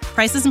everyone.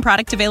 Prices and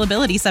product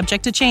availability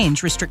subject to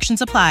change.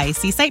 Restrictions apply.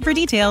 See site for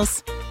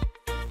details.